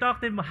 You can talk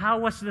to them, how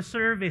was the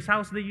service?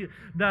 How's the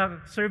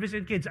service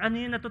in kids?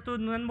 Ano yung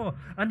natutunan mo?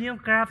 Ano yung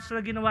crafts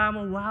na ginawa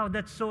mo? Wow,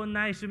 that's so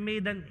nice. You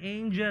made an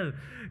angel.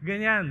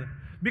 Ganyan.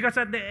 Because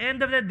at the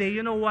end of the day,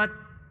 you know what?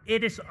 It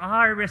is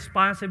our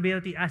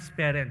responsibility as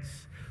parents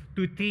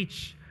to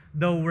teach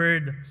the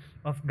Word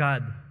of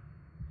God.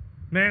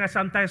 Meron nga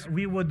sometimes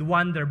we would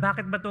wonder,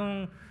 bakit ba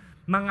itong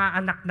mga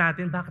anak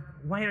natin,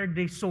 why are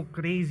they so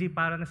crazy?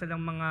 Para na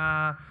silang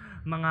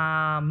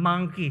mga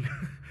monkey.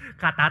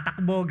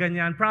 Katatakbo,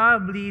 ganyan.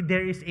 Probably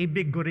there is a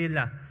big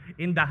gorilla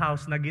in the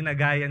house na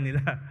ginagaya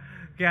nila.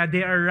 Kaya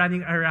they are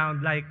running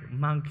around like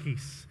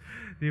monkeys.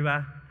 Di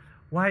ba?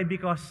 Why?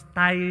 Because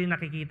tayo yung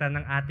nakikita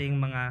ng ating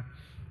mga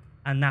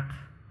anak.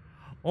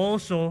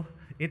 Also,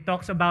 it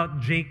talks about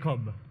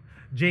Jacob.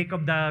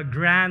 Jacob, the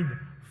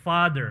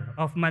grandfather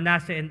of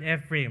Manasseh and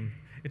Ephraim.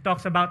 It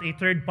talks about a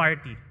third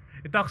party.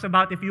 It talks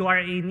about if you are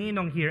a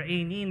ninong here, a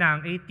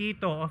ninang, a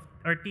tito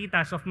or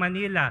titas of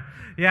Manila,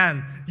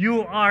 yan,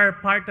 you are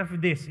part of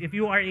this. If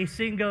you are a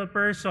single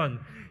person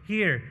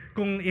here,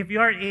 if you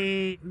are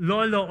a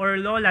lolo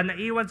or lola na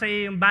iwan sa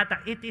iyo yung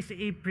bata, it is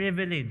a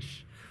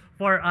privilege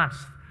for us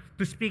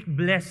to speak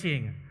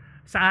blessing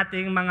sa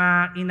ating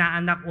mga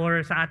inaanak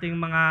or sa ating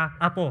mga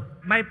apo.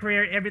 My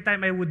prayer every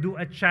time I would do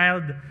a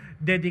child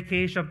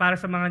dedication para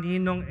sa mga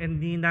ninong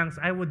and ninangs,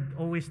 I would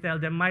always tell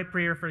them, my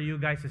prayer for you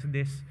guys is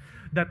this,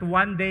 that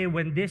one day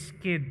when this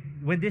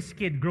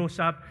kid grows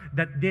up,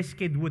 that this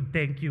kid would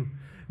thank you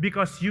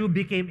because you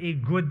became a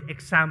good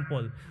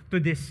example to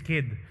this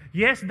kid.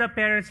 Yes, the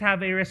parents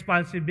have a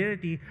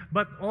responsibility,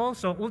 but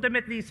also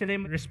ultimately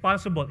sila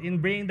responsible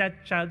in bringing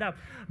that child up.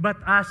 But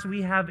us,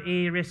 we have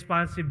a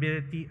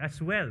responsibility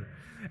as well.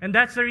 And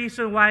that's the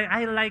reason why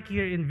I like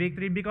here in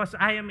Victory, because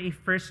I am a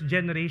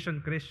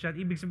first-generation Christian.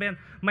 Ibig sabihin,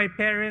 my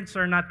parents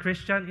are not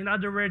Christian. In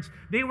other words,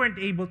 they weren't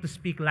able to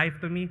speak life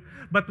to me.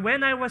 But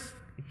when I was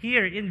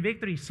here in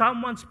Victory,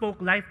 someone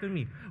spoke life to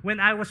me when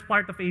I was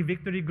part of a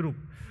Victory group.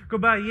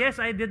 Kuba, yes,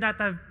 I did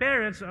not have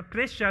parents or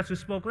Christians who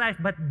spoke life,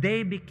 but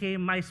they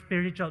became my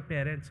spiritual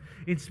parents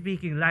in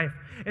speaking life.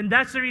 And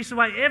that's the reason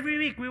why every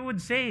week we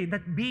would say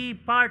that be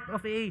part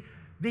of a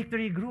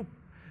Victory group.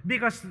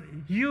 Because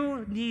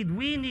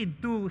we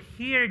need to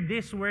hear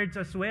these words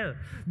as well.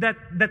 That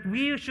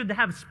we should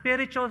have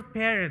spiritual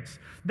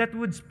parents that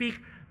would speak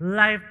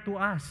life to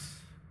us.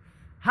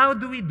 How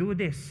do we do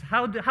this?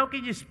 How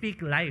can you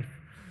speak life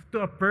to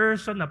a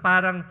person na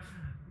parang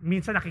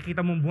minsan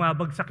nakikita mong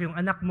bumabagsak yung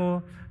anak mo,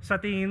 sa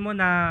tingin mo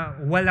na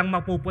walang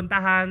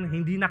mapupuntahan,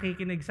 hindi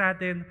nakikinig sa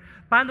atin?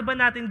 Paano ba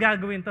natin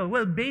gagawin to?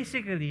 Well,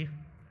 basically,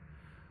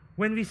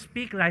 when we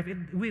speak life,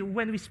 we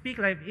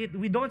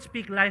don't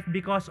speak life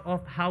because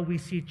of how we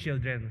see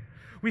children.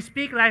 We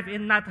speak life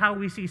in not how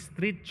we see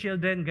street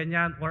children,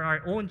 ganyan, or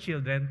our own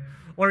children,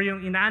 or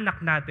yung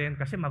inaanak natin,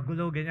 kasi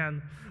magulo,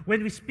 ganyan.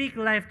 When we speak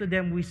life to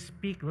them, we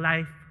speak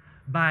life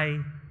by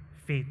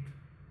faith.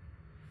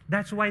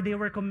 That's why they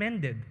were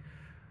commended.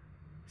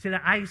 Sila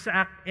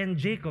Isaac and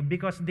Jacob,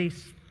 because they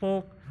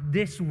spoke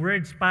these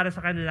words para sa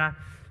kanila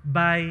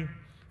by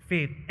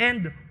faith.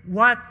 And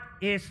what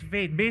is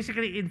faith?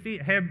 Basically, in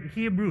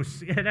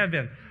Hebrews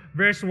 11,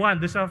 verse 1,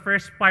 this is the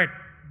first part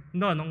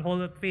ng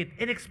whole of faith.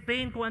 It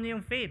explains kung ano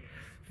yung faith.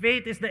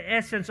 Faith is the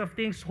essence of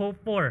things hoped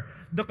for,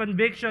 the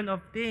conviction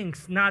of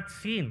things not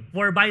seen.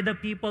 For by the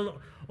people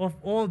of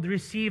old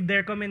received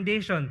their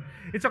commendation.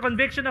 It's a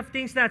conviction of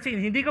things not seen.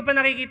 Hindi ko pa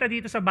nakikita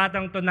dito sa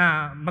batang to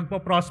na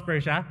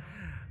magpo-prosper siya.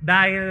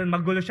 Dahil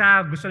magulo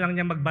siya, gusto lang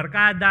niya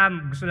magbarkada,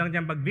 gusto lang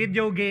niya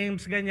mag-video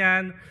games,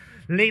 ganyan.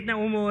 Late na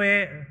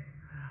umuwi.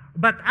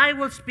 But I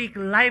will speak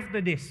life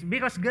to this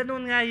because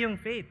ganun nga yung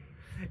faith.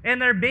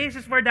 And our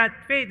basis for that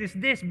faith is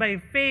this: by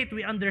faith,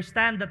 we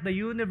understand that the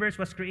universe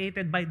was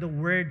created by the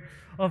Word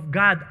of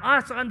God.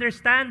 Us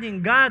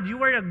understanding, God,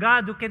 you are a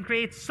God who can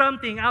create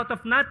something out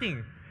of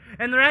nothing.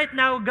 And right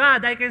now,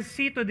 God, I can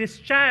see to this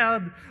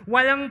child,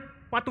 walang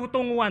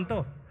patutunguhan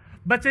to.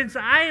 But since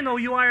I know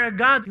you are a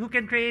God who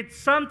can create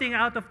something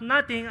out of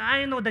nothing,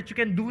 I know that you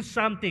can do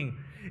something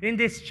in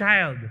this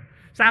child.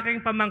 Sa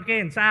aking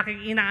pamangkin, sa aking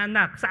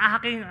inaanak, sa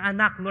aking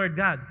anak, Lord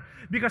God.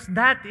 Because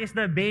that is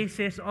the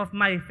basis of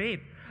my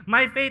faith.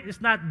 My faith is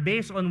not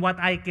based on what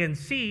I can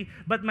see,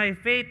 but my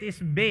faith is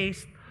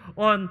based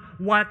on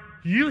what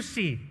you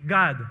see,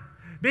 God.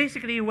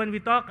 Basically, when we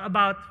talk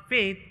about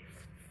faith,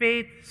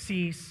 faith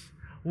sees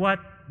what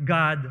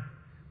God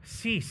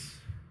sees.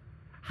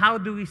 How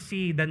do we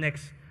see the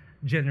next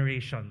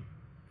generation?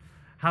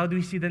 How do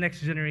we see the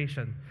next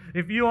generation?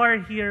 If you are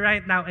here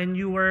right now and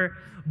you were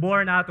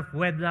born out of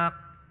wedlock,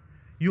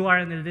 you are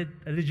a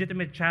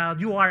legitimate child,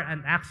 you are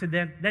an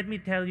accident, let me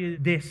tell you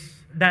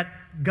this, that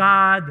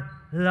God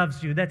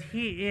loves you, that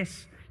He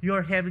is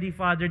your Heavenly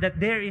Father, that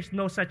there is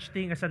no such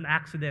thing as an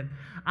accident.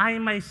 I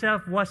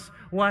myself was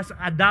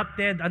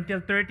adopted until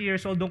 30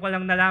 years old. Doon ko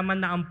lang nalaman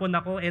na ampon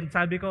ako, and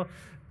sabi ko,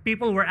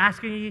 people were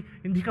asking me,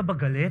 hindi ka ba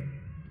galit?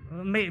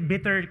 May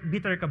bitter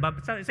ka ba?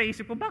 Sa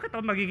isip ko, bakit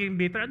ako magiging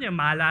bitter? Ano yung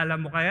maalala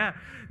mo kaya?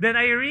 Then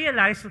I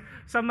realized,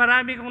 sa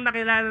marami kong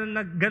nakilala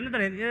na gano'n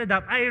rin,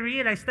 I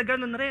realized na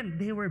gano'n rin.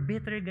 They were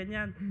bitter,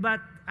 ganyan.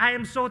 But I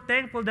am so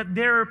thankful that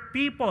there are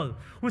people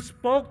who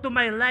spoke to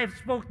my life,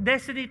 spoke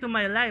destiny to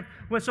my life.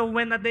 So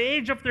when at the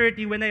age of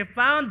 30, when I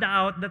found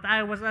out that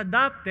I was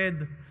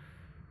adopted,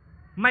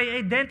 my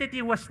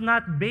identity was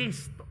not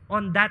based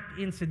on that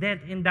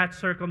incident, in that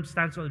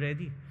circumstance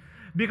already.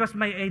 Because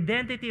my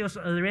identity was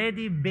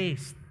already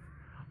based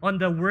on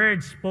the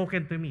words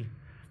spoken to me,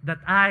 that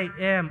I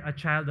am a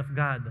child of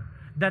God,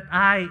 that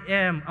I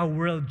am a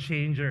world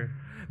changer,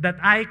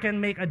 that I can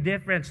make a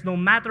difference no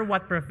matter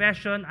what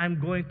profession I'm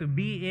going to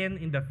be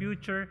in the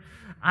future.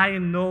 I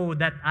know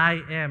that I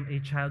am a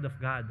child of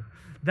God.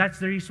 That's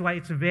the reason why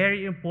it's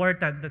very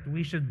important that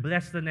we should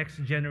bless the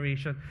next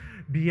generation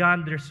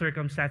beyond their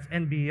circumstance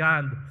and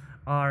beyond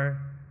our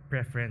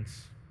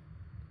preference.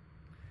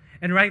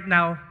 And right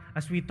now,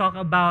 as we talk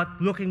about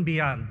looking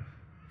beyond,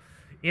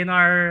 in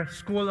our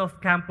School of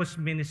Campus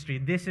Ministry,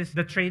 this is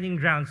the training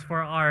grounds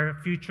for our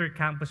future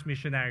campus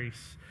missionaries.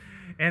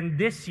 And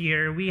this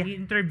year, we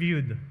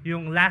interviewed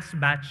yung last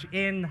batch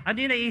in,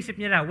 ano yung naisip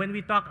nila when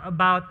we talk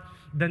about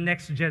the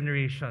next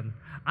generation.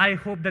 I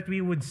hope that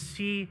we would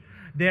see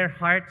their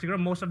heart, siguro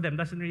most of them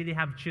doesn't really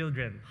have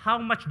children, how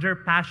much their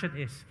passion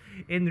is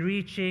in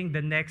reaching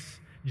the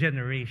next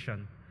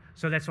generation.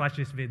 So let's watch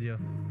this video.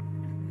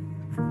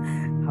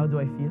 How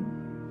do I feel?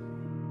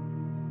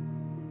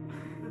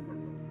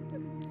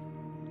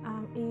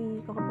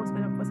 I-compose ko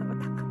lang po sa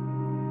utak.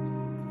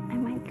 I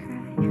might cry.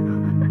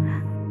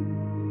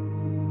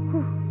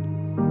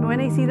 When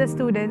I see the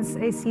students,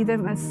 I see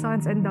them as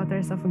sons and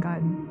daughters of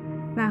God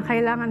na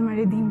kailangan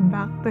ma-redeem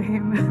back to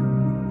Him.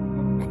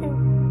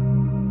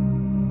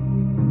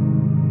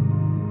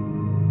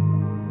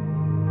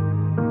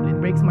 It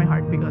breaks my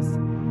heart because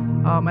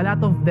a lot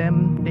of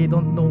them, they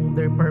don't know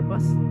their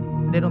purpose.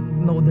 They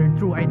don't know their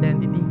true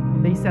identity.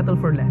 They settle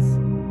for less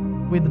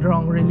with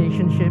wrong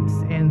relationships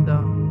and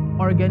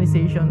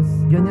organizations.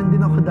 Ganyan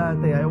din ako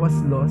dati. I was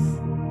lost.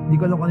 Di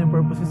ko alam kung ano yung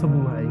purpose ko sa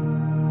buhay.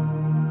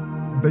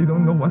 They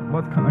don't know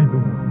what can I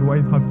do. Do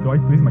I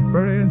please my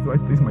parents? Do I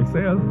please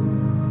myself?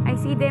 I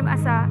see them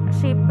as a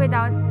sheep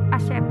without a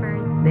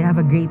shepherd. They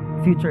have a great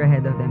future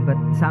ahead of them, but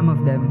some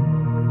of them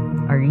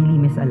are really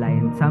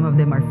misaligned. Some of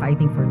them are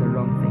fighting for the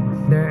wrong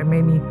things. There are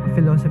many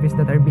philosophies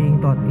that are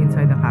being taught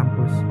inside the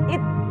campus.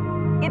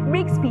 It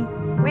breaks me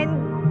when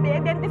they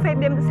identify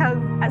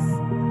themselves as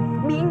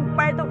being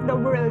part of the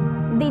world.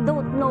 They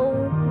don't know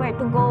where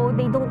to go.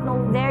 They don't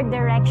know their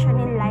direction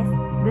in life.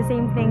 The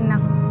same thing na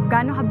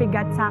gaano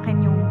kabigat sa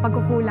akin yung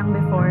pagkukulang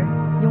before,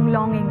 yung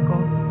longing ko.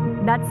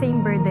 That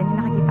same burden yung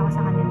nakikita ko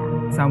sa kanila.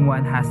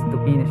 Someone has to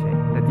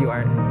initiate that you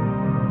are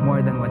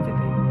more than what you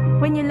think.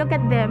 When you look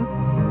at them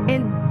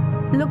and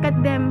look at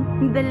them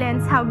in the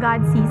lens how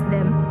God sees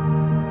them.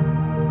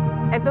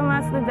 Ito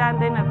mga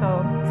estudyante na to,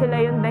 sila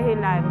yung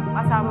dahilan,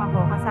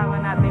 kasama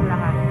natin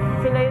lahat.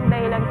 Sila yung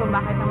dahilan kung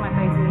bakit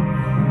namatay si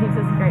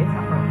Jesus Christ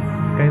sa cross.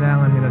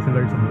 Kailangan nila si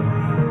Lord sa buhay.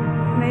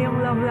 Na yung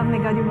love lang ni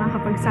God yung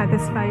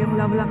makakapag-satisfy, yung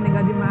love lang ni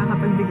God yung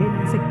makakapagbigay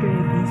ng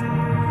security.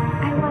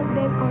 I want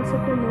them also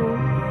to know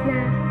na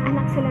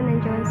anak sila ng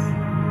Diyos.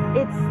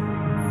 It's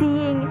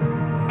seeing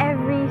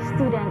every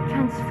student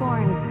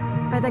transformed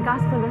by the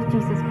gospel of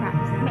Jesus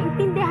Christ.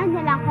 Maintindihan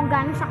niya lang kung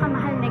gaano siya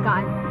kamahal ni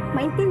God.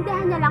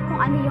 Maintindihan niya lang kung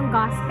ano yung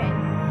gospel.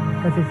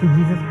 Kasi si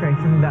Jesus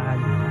Christ yung daan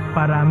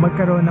para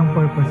magkaroon ng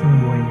purpose ng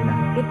buhay nila.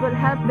 It will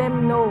help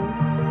them know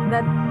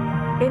that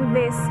in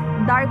this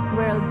dark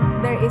world,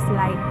 there is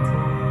light.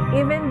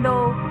 Even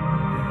though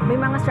may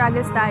mga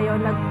struggles tayo,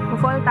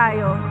 nag-fall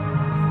tayo,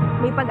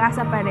 may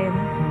pag-asa pa rin.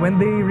 When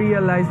they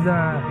realize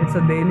that it's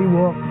a daily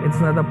walk, it's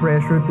not a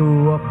pressure to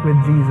walk with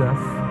Jesus,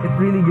 it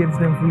really gives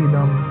them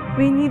freedom.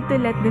 We need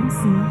to let them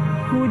see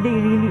who they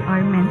really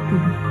are meant to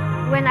be.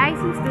 When I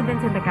see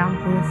students in the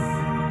campus,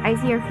 I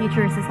see our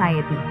future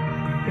society.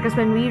 Because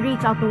when we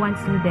reach out to one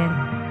student,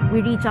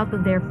 we reach out to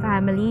their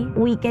family.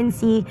 We can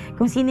see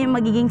kung sino yung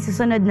magiging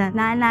susunod na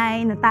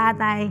nanay, na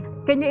tatay,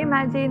 Can you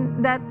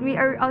imagine that we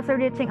are also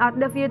reaching out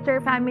the future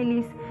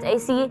families? I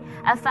see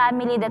a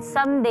family that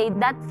someday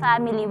that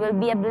family will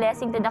be a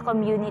blessing to the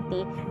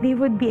community. They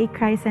would be a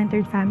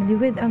Christ-centered family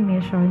with a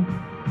mission.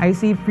 I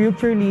see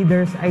future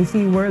leaders, I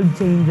see world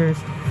changers,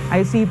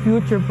 I see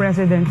future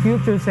presidents,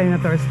 future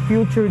senators,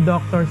 future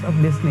doctors of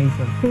this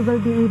nation. They will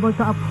be able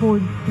to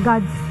uphold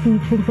God's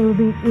teachings. They will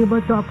be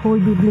able to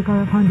uphold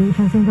biblical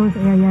foundations in those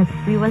areas.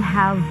 We will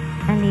have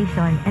a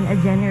nation and a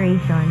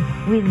generation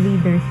with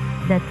leaders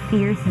that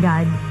fears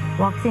God,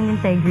 walks in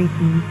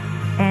integrity,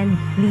 and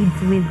leads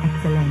with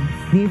excellence.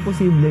 Di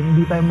imposible,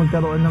 hindi tayo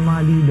magkaroon ng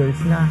mga leaders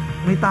na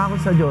may takot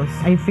sa Diyos.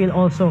 I feel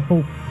also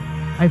hope.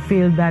 I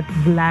feel that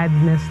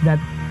gladness that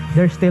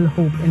there's still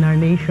hope in our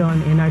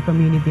nation, in our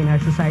community, in our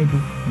society.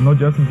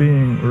 Not just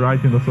being right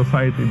in the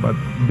society, but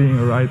being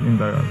right in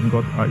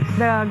God's eyes.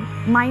 The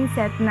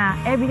mindset na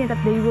everything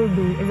that they will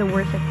do is a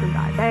worship to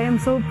God. I am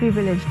so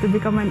privileged to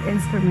become an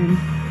instrument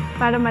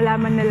para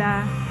malaman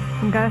nila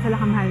kung gaano sila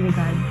kamahal ni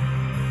God.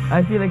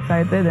 I feel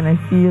excited and I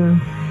feel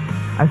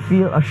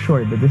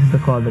assured that this is the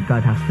call that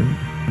God has for me.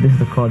 This is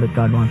the call that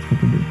God wants me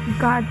to do.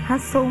 God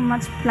has so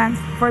much plans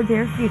for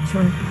their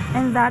future,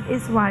 and that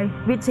is why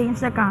we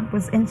change the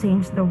campus and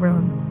change the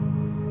world.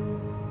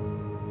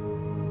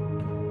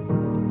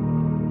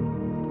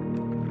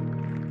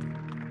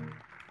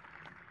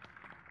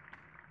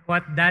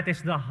 That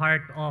is the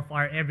heart of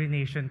our Every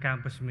Nation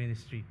campus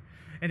ministry.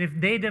 And if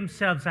they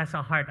themselves has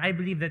a heart, I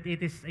believe that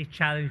it is a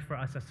challenge for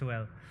us as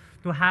well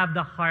to have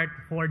the heart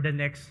for the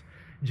next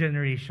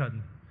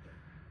generation.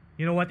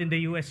 You know what, in the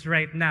US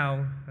right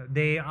now,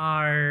 they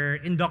are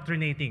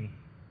indoctrinating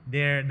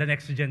the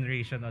next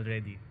generation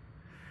already.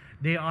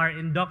 They are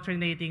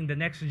indoctrinating the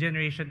next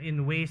generation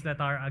in ways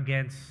that are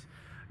against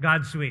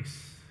God's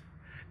ways.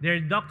 They're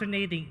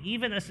indoctrinating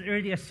even as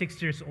early as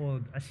 6 years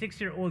old. A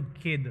 6-year-old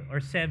kid or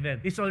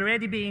 7 is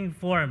already being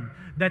informed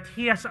that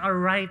he has a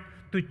right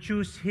to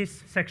choose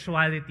his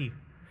sexuality,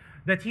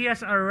 that he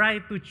has a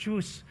right to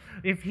choose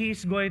if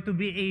he's going to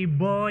be a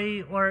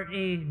boy or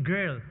a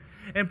girl.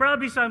 And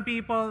probably some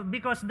people,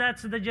 because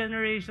that's the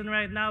generation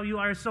right now, you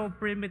are so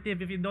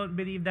primitive. If you don't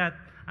believe that,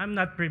 I'm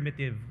not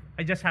primitive.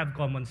 I just have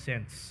common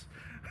sense.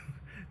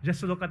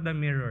 Just look at the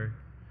mirror.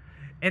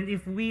 And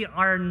if we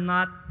are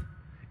not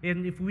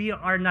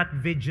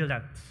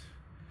vigilant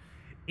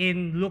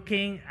in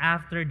looking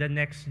after the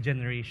next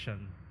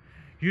generation,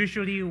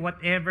 usually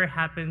whatever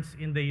happens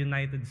in the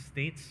United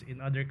States, in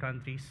other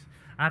countries,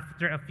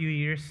 after a few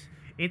years,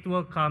 it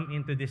will come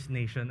into this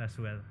nation as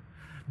well.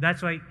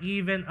 That's why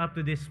even up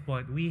to this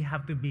point, we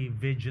have to be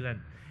vigilant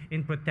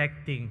in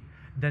protecting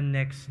the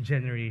next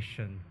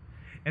generation.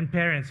 And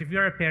parents, if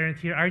you're a parent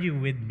here, are you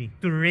with me?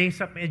 To raise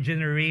up a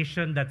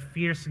generation that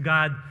fears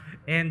God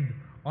and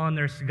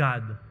honors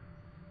God.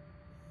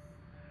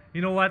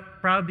 You know what?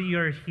 Probably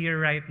you're here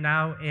right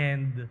now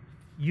and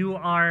you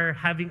are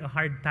having a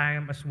hard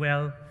time as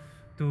well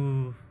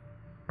to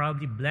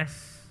probably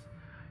bless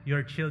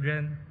your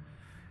children.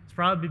 It's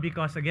probably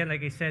because, again,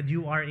 like I said,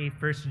 you are a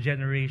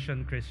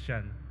first-generation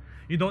Christian.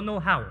 You don't know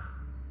how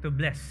to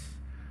bless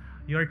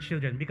your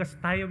children because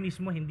tayo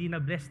mismo hindi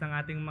na-bless ng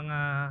ating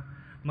mga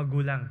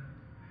magulang.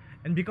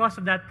 And because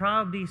of that,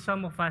 probably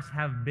some of us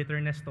have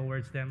bitterness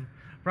towards them.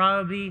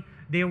 Probably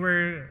they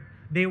were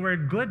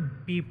good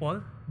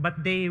people,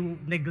 but they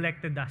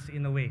neglected us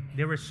in a way.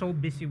 They were so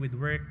busy with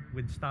work,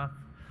 with stuff.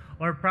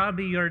 Or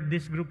probably you're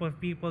this group of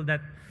people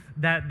that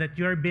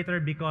you're bitter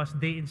because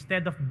they,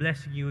 instead of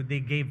blessing you, they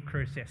gave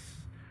curses.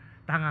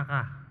 Tanga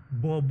ka,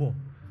 bobo.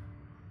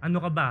 Ano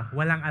ka ba?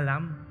 Walang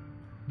alam?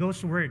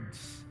 Those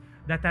words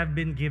that have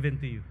been given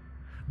to you.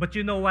 But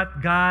you know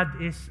what? God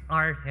is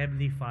our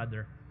Heavenly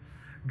Father.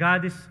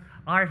 God is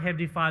our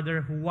Heavenly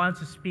Father who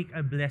wants to speak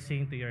a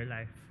blessing to your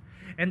life.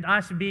 And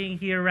us being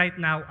here right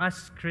now,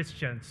 as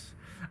Christians,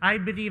 I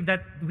believe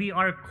that we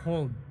are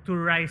called to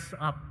rise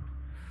up.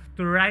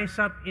 To rise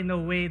up in a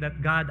way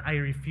that, God, I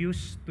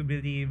refuse to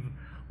believe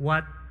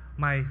what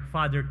my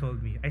Father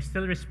told me. I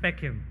still respect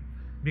Him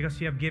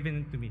because you have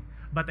given it to me.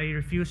 But I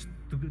refuse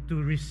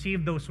to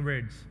receive those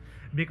words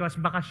because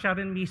baka siya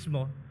rin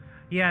mismo,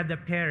 he had a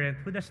parent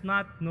who does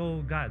not know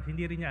God.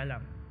 Hindi rin niya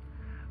alam.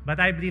 But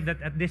I believe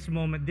that at this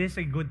moment, this is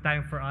a good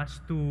time for us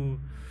to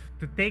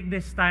take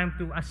this time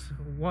to,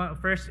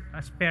 first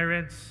as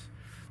parents,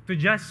 to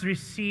just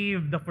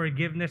receive the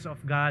forgiveness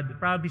of God.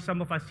 Probably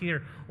some of us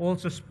here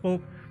also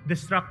spoke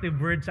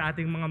destructive words sa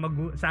ating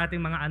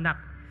mga anak.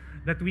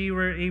 That we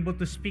were able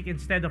to speak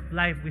instead of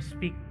life,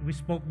 we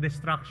spoke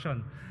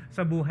destruction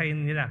sa buhay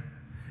nila.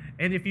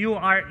 And if you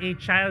are a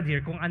child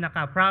here, kung anak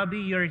ka, probably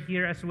you're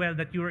here as well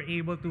that you were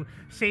able to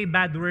say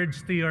bad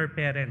words to your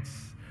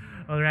parents.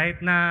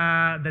 Alright?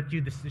 That you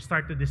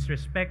start to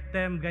disrespect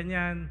them,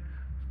 ganyan.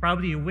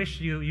 Probably you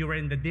wish you were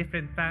in the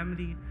different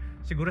family.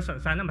 Siguro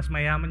sana mas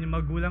mayaman yung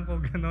magulang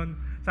ko, ganon.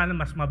 Sana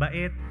mas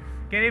mabait.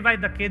 Can I invite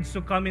the kids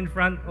to come in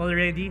front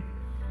already?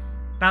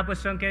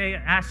 Tapos can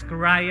I ask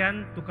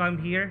Ryan to come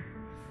here,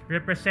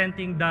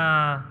 representing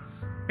the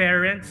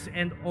parents,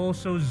 and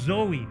also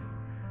Zoe,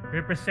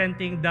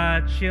 representing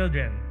the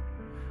children.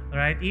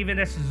 Right? Even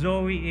as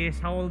Zoe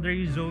is, how old are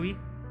you, Zoe?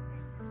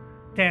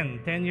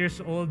 10 years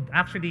old.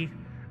 Actually,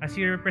 as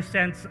he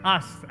represents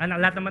us,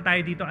 lahat naman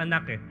tayo dito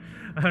anak eh.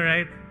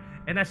 Alright?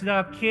 And as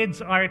the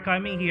kids are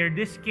coming here,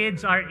 these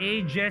kids are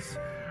ages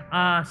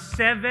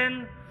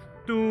 7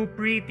 to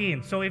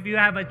preteen. So if you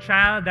have a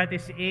child that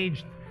is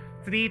aged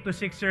 3 to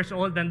 6 years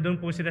old, nandun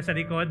po sila sa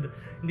likod.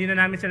 Hindi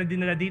na namin sila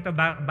dinala dito,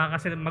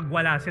 baka sila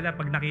magwala sila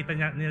pag nakita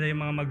nila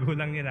yung mga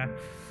magulang nila.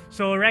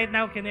 So right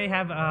now, can I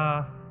have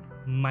a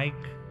mic?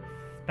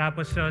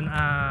 Tapos yun,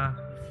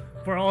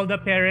 for all the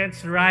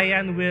parents,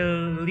 Ryan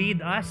will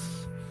lead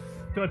us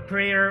to a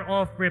prayer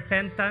of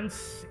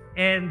repentance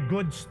and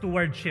good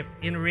stewardship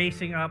in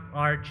raising up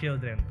our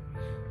children.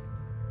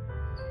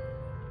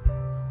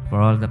 For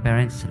all the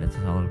parents, let's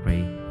all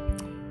pray.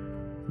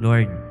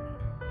 Lord,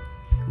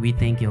 we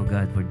thank you, O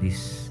God, for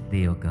this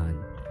day, O God.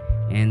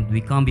 And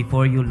we come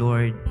before you,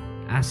 Lord,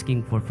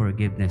 asking for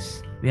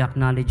forgiveness. We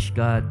acknowledge,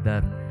 God,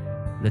 that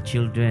the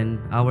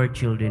children, our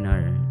children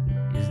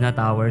is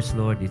not ours,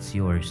 Lord, it's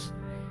yours.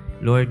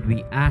 Lord,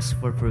 we ask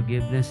for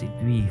forgiveness if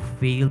we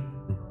failed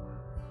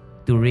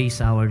to raise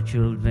our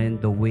children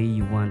the way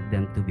you want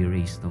them to be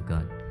raised, O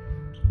God.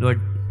 Lord,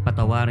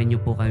 patawarin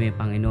niyo po kami,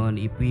 Panginoon,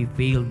 if we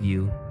failed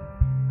you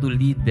to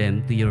lead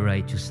them to your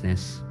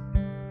righteousness.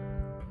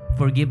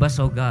 Forgive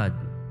us, O God,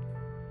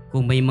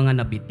 kung may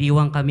mga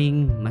nabitiwang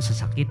kaming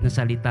masasakit na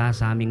salita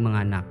sa aming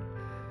mga anak.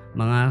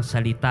 Mga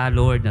salita,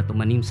 Lord, na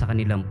tumanim sa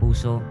kanilang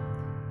puso.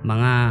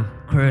 Mga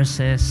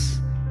curses,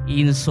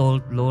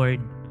 insult, Lord.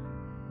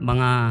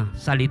 Mga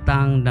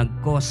salitang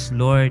nag-cause,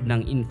 Lord,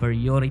 ng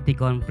inferiority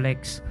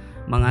complex.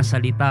 Mga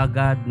salita,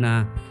 God,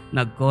 na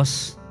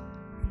nag-cause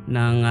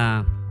ng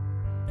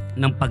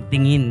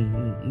pagtingin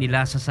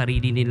nila sa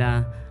sarili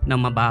nila na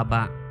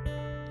mababa.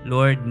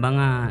 Lord,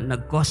 mga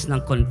nag-cause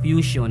ng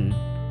confusion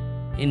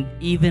and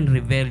even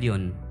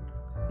rebellion.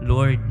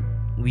 Lord,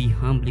 we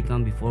humbly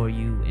come before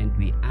you and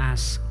we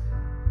ask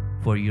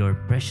for your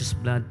precious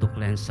blood to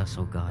cleanse us,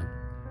 O God.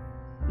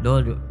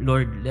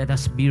 Lord, let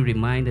us be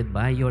reminded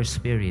by your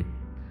Spirit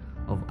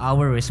of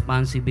our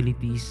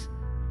responsibilities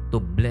to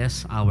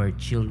bless our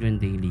children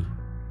daily.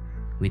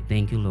 We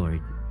thank you,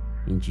 Lord,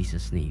 in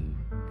Jesus' name.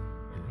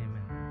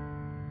 Amen.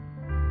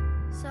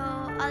 So,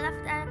 all of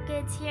the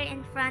kids here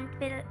in front,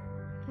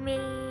 may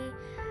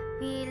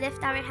we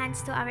lift our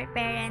hands to our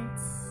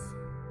parents.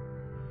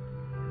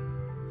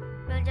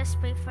 We'll just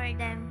pray for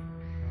them.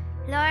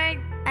 Lord,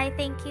 I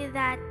thank you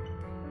that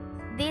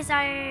these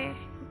are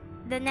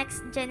the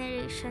next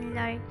generation,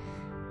 Lord.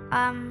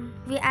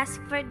 We ask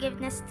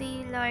forgiveness to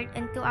you, Lord,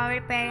 and to our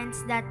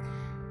parents that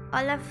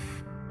all of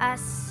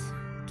us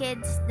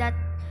kids that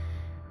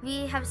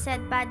we have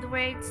said bad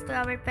words to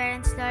our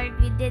parents, Lord.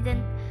 We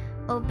didn't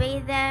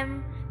obey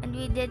them and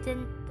we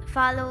didn't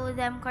follow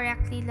them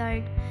correctly,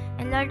 Lord.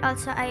 And Lord,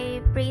 also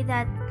I pray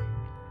that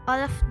all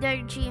of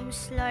their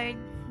dreams, Lord,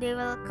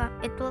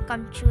 it will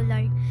come true,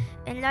 Lord.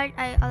 And Lord,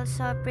 I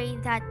also pray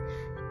that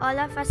all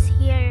of us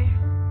here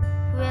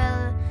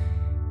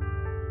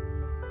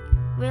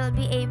will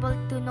be able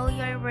to know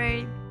your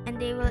word and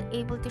they will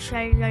able to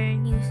share your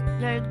news,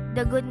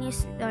 the good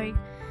news, Lord.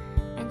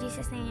 In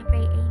Jesus' name I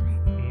pray, amen.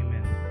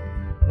 Amen.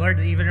 Lord,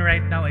 even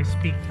right now I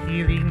speak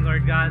healing,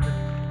 Lord God.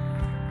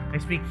 I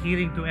speak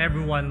healing to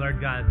everyone,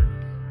 Lord God.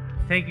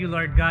 Thank you,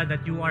 Lord God,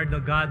 that you are the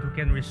God who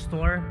can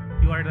restore.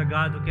 You are the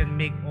God who can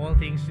make all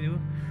things new.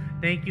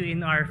 Thank you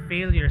in our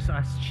failures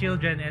as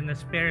children and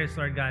as parents,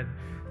 Lord God.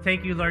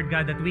 Thank you, Lord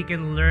God, that we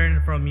can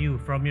learn from you,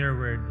 from your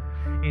word.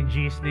 In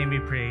Jesus' name we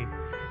pray.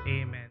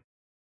 Amen.